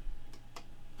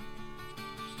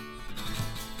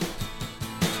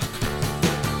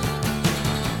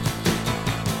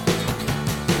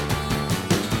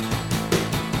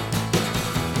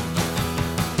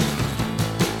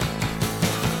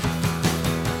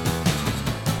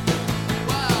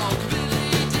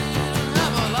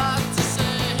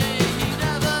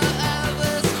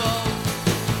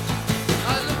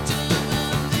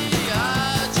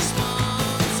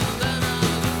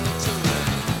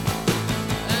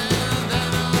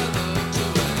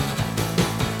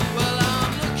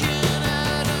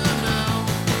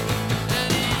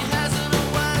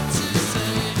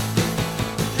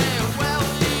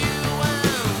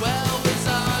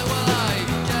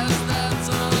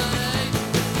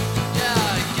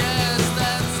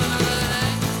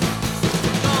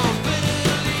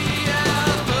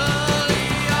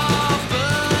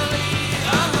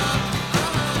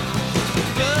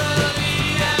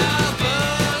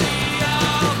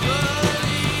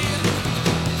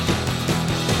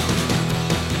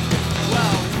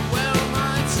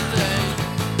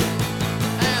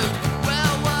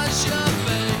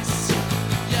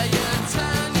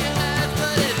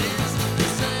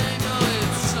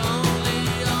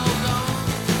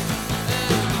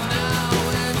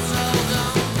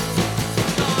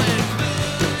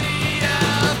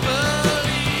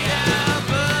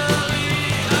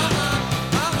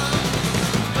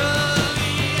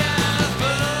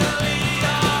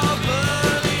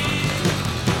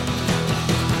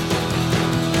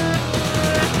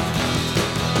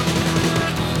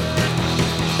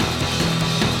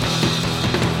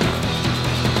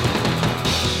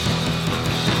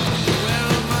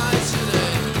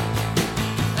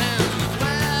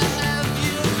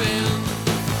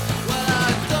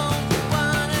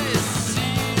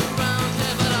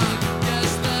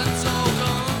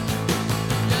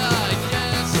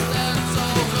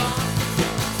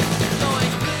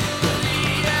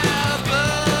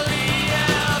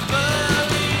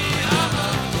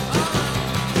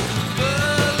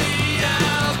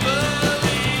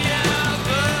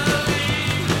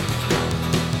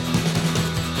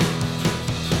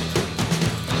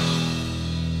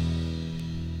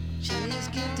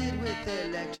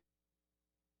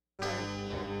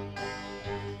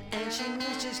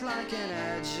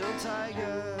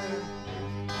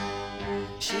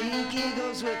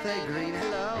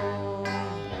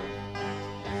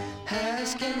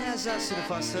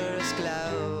 Phosphorus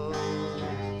glow,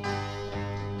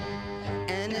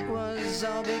 and it was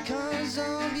all because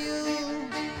of you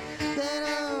that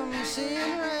I'm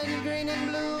seeing red, green, and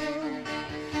blue.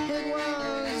 It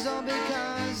was all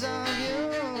because of you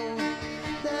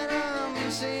that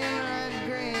I'm seeing red,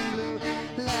 green, blue.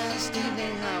 Last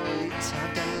evening how we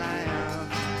talked and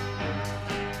laughed,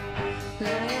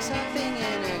 Larry's hopping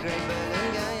in a great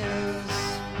balloon guys.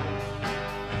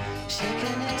 She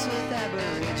connects with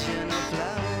Aboriginal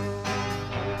flow.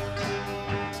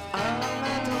 All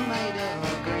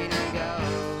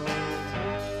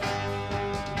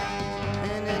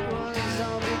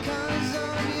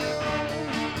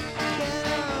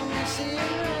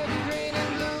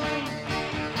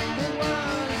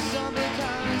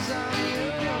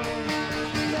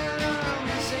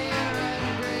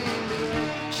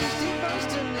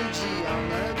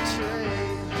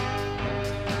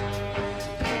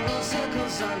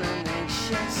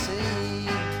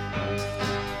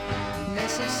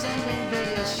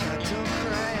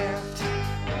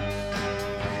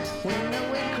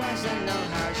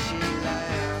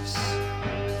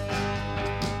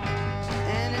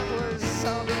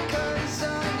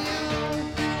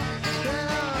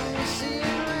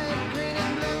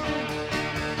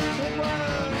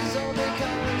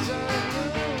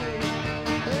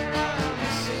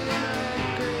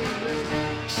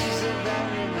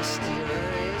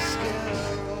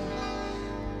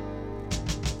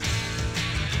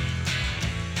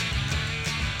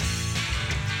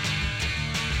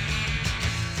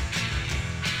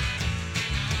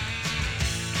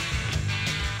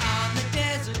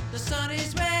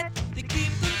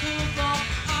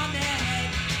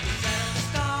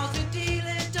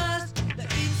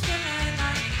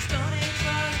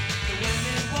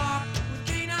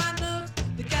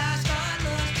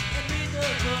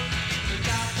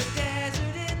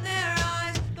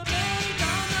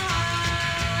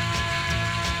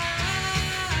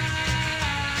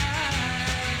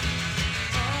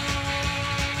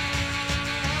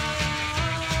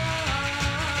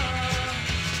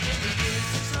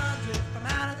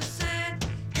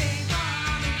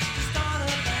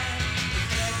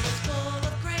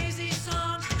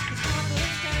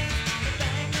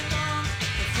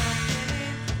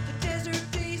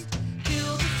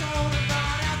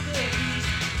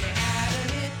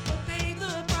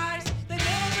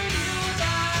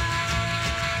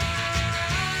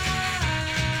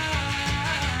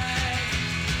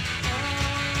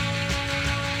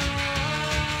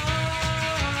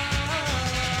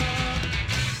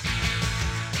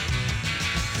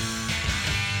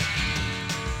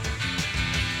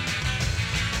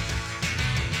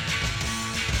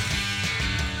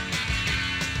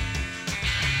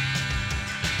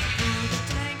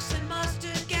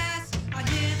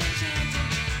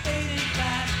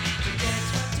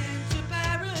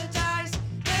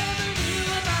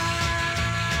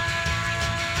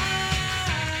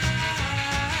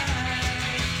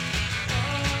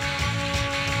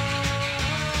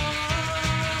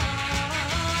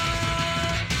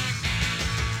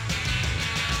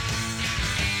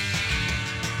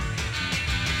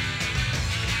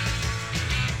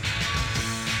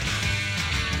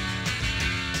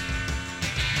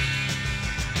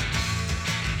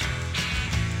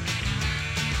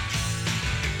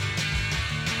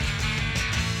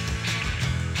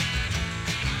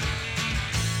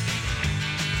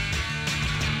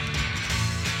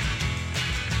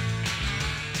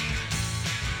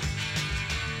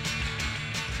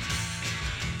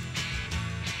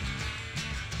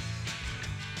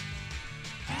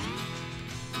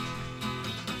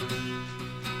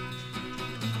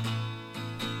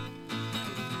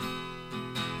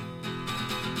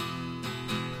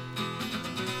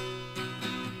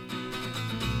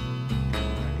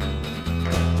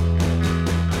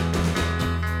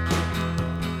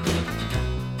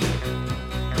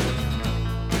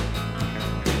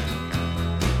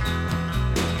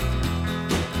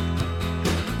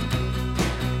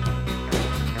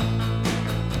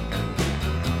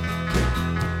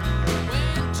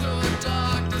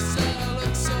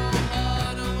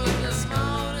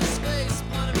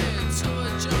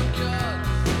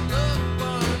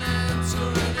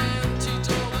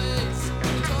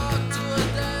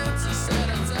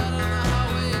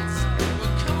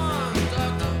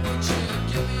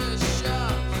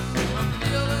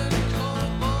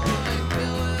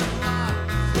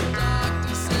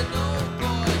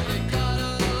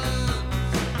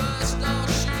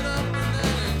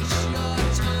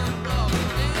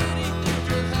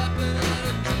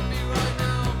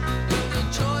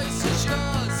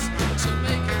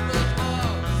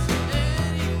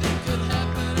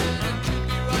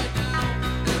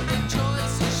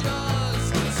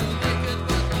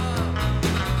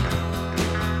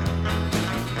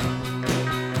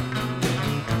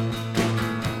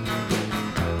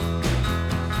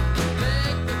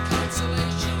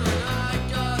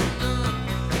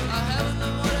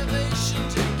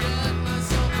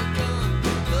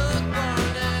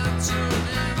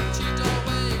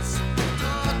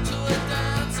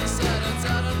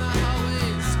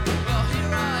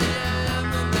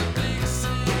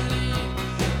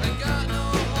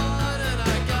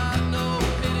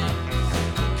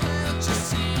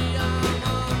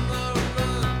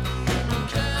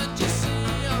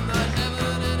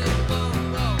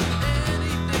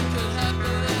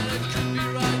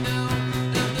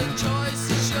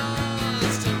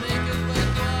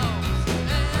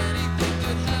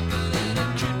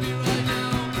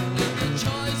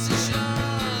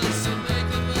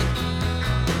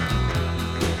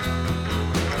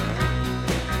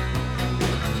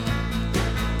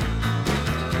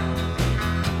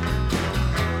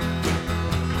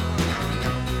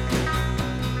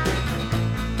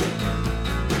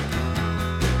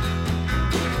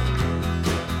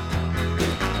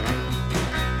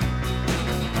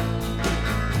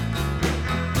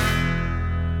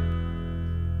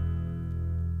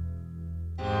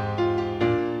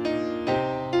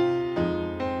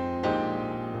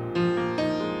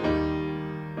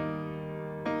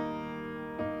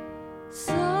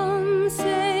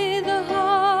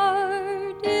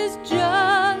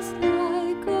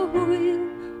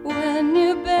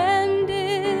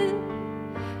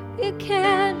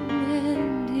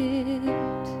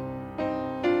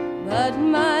But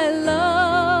my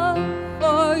love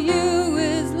for you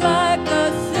is like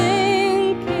a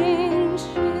sinking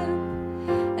ship,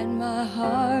 and my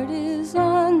heart is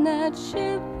on that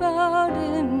ship out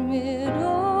in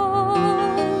mid-ocean.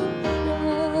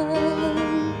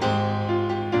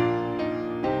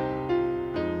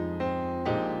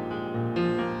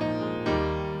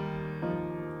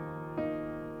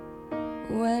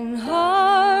 When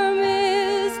harm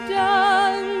is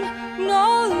done,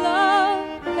 no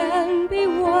love can be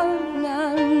won.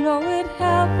 I know it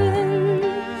happens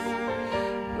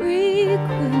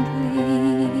frequently,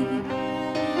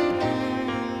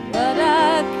 but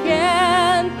I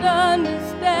can't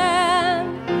understand.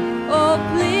 Oh,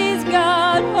 please,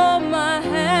 God, hold my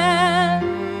hand.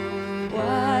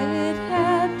 Why it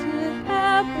had to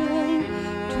happen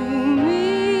to me.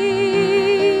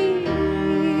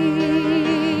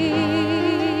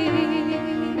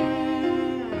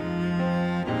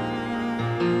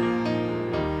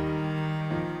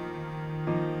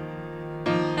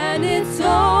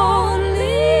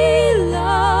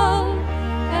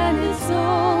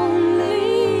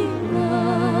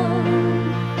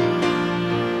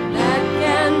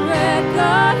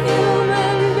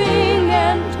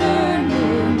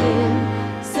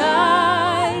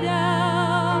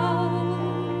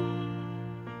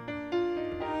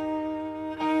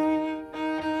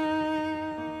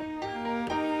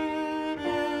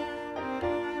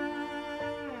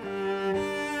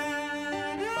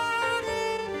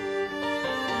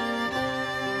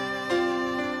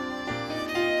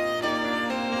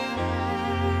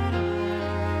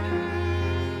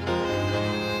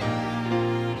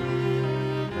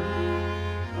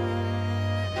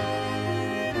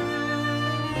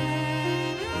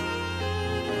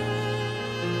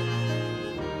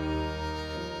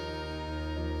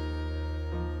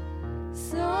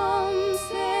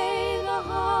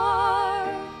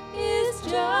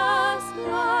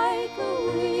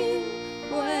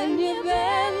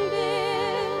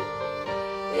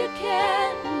 you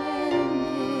can't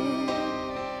mend it.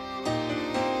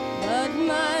 But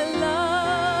my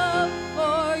love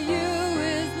for you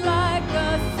is like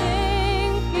a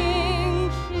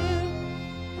sinking ship,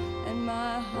 and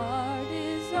my heart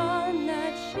is on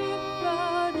that ship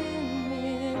out in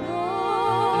mid-ocean.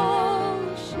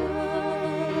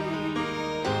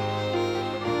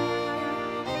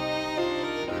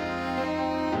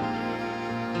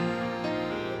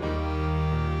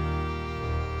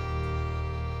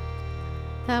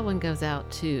 That one goes out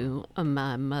to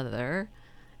my mother,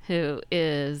 who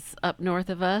is up north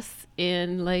of us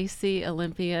in Lacey,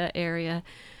 Olympia area.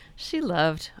 She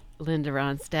loved Linda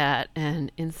Ronstadt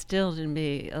and instilled in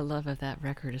me a love of that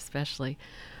record, especially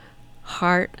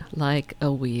Heart Like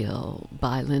a Wheel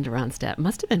by Linda Ronstadt.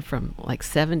 Must have been from like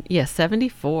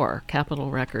 74,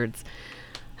 Capitol Records.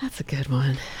 That's a good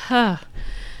one.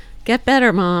 Get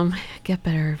better, Mom. Get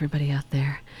better, everybody out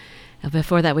there.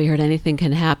 Before that, we heard Anything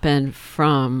Can Happen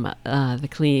from The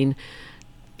Clean.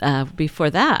 Before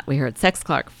that, we heard Sex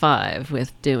Clock 5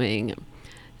 with doing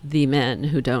The Men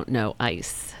Who Don't Know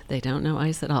Ice. They don't know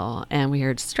ice at all. And we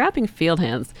heard Strapping Field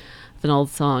Hands with an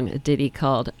old song, a ditty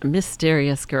called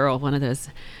Mysterious Girl, one of those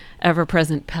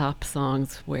ever-present pop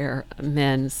songs where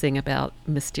men sing about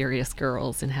mysterious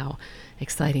girls and how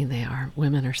exciting they are.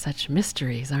 Women are such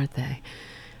mysteries, aren't they?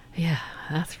 Yeah,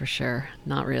 that's for sure.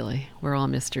 Not really. We're all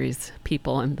mysteries,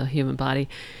 people in the human body.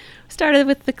 Started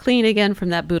with The Clean again from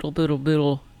that Boodle Boodle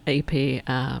Boodle AP.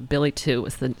 Billy 2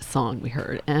 was the song we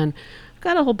heard. And I've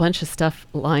got a whole bunch of stuff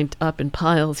lined up in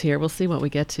piles here. We'll see what we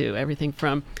get to. Everything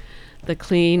from The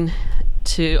Clean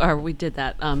to, or we did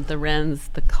that, the Wrens,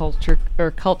 the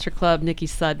Culture Club, Nikki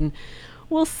Sudden.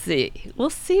 We'll see. We'll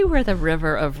see where the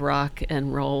river of rock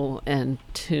and roll and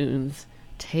tunes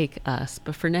take us.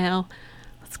 But for now,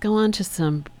 let's go on to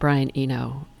some Brian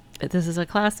Eno. This is a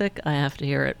classic. I have to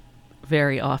hear it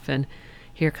very often.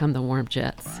 Here Come the Warm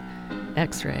Jets.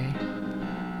 X-Ray.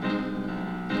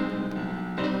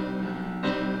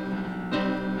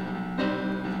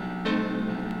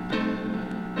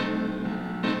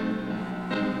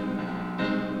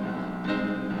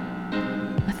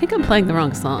 I think I'm playing the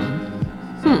wrong song.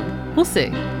 We'll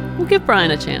see. We'll give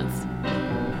Brian a chance.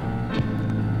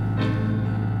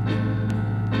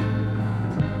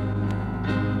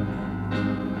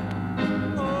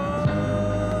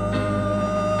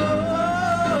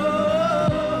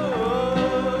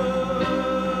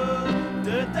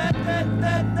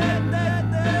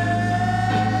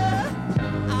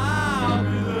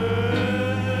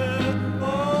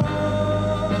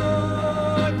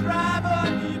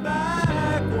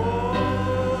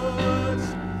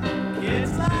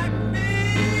 Kids like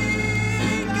me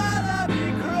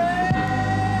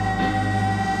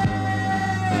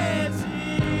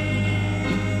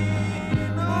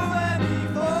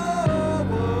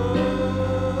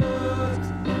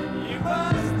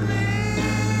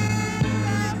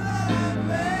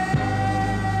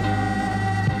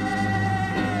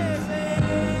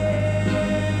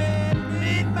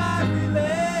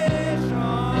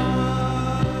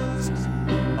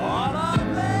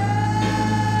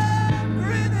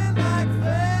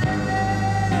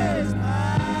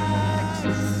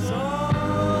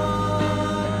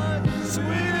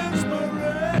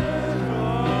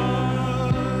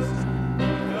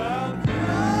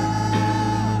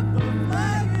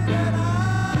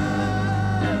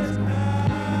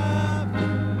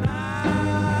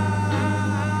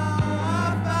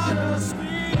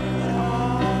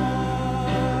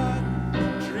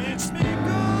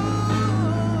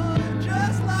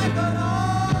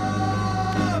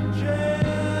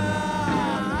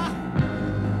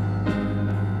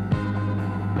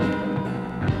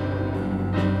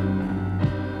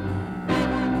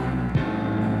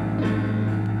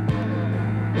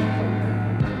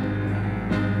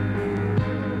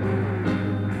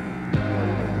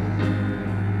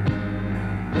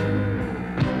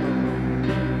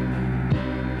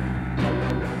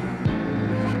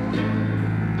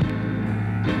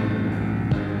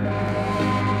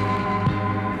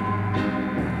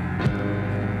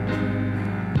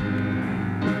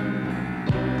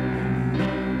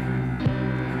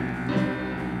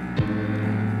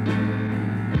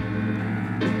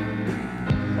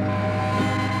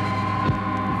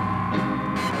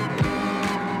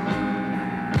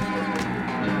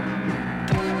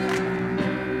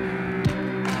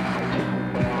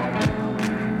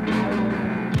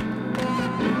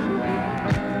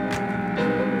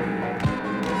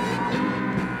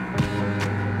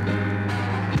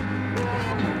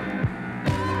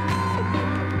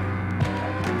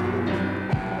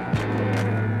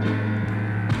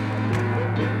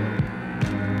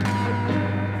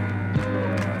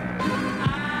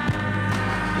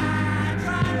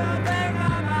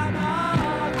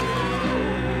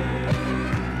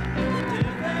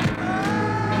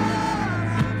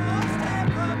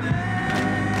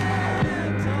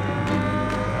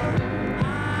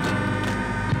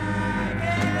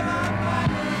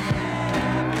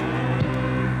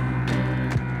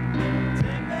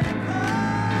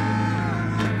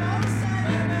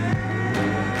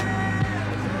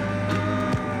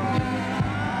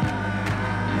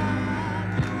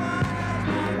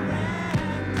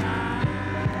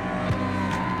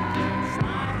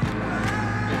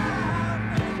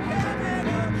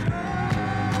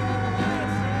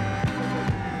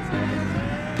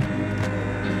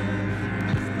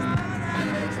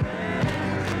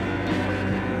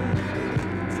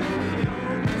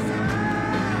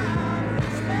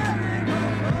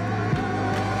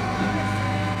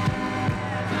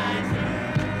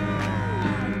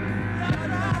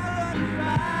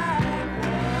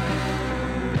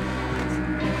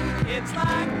It's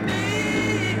like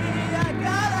me, I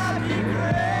gotta be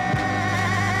crazy.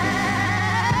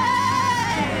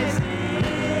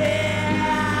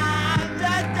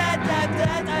 Da da da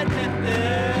da da da da.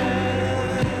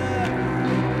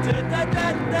 Da da da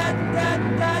da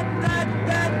da da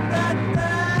da da da.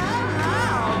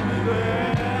 I'll be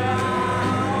there.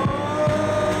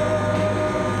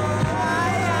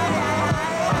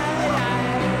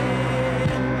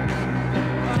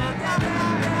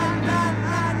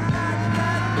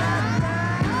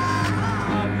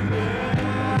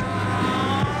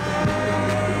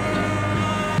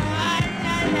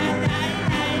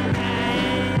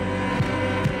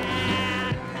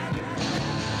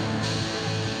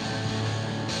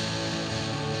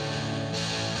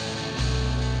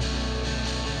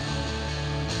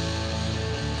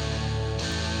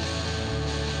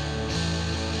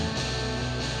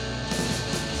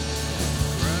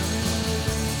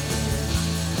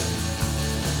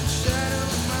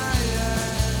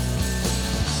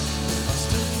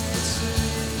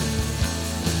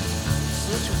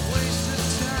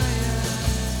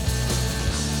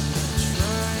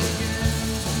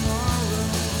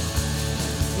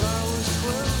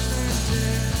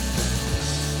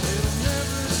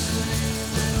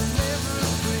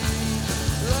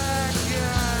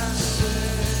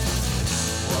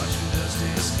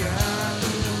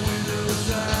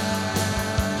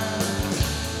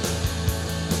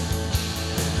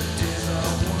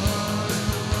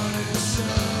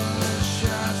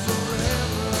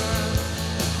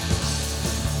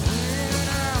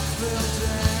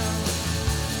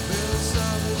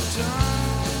 Time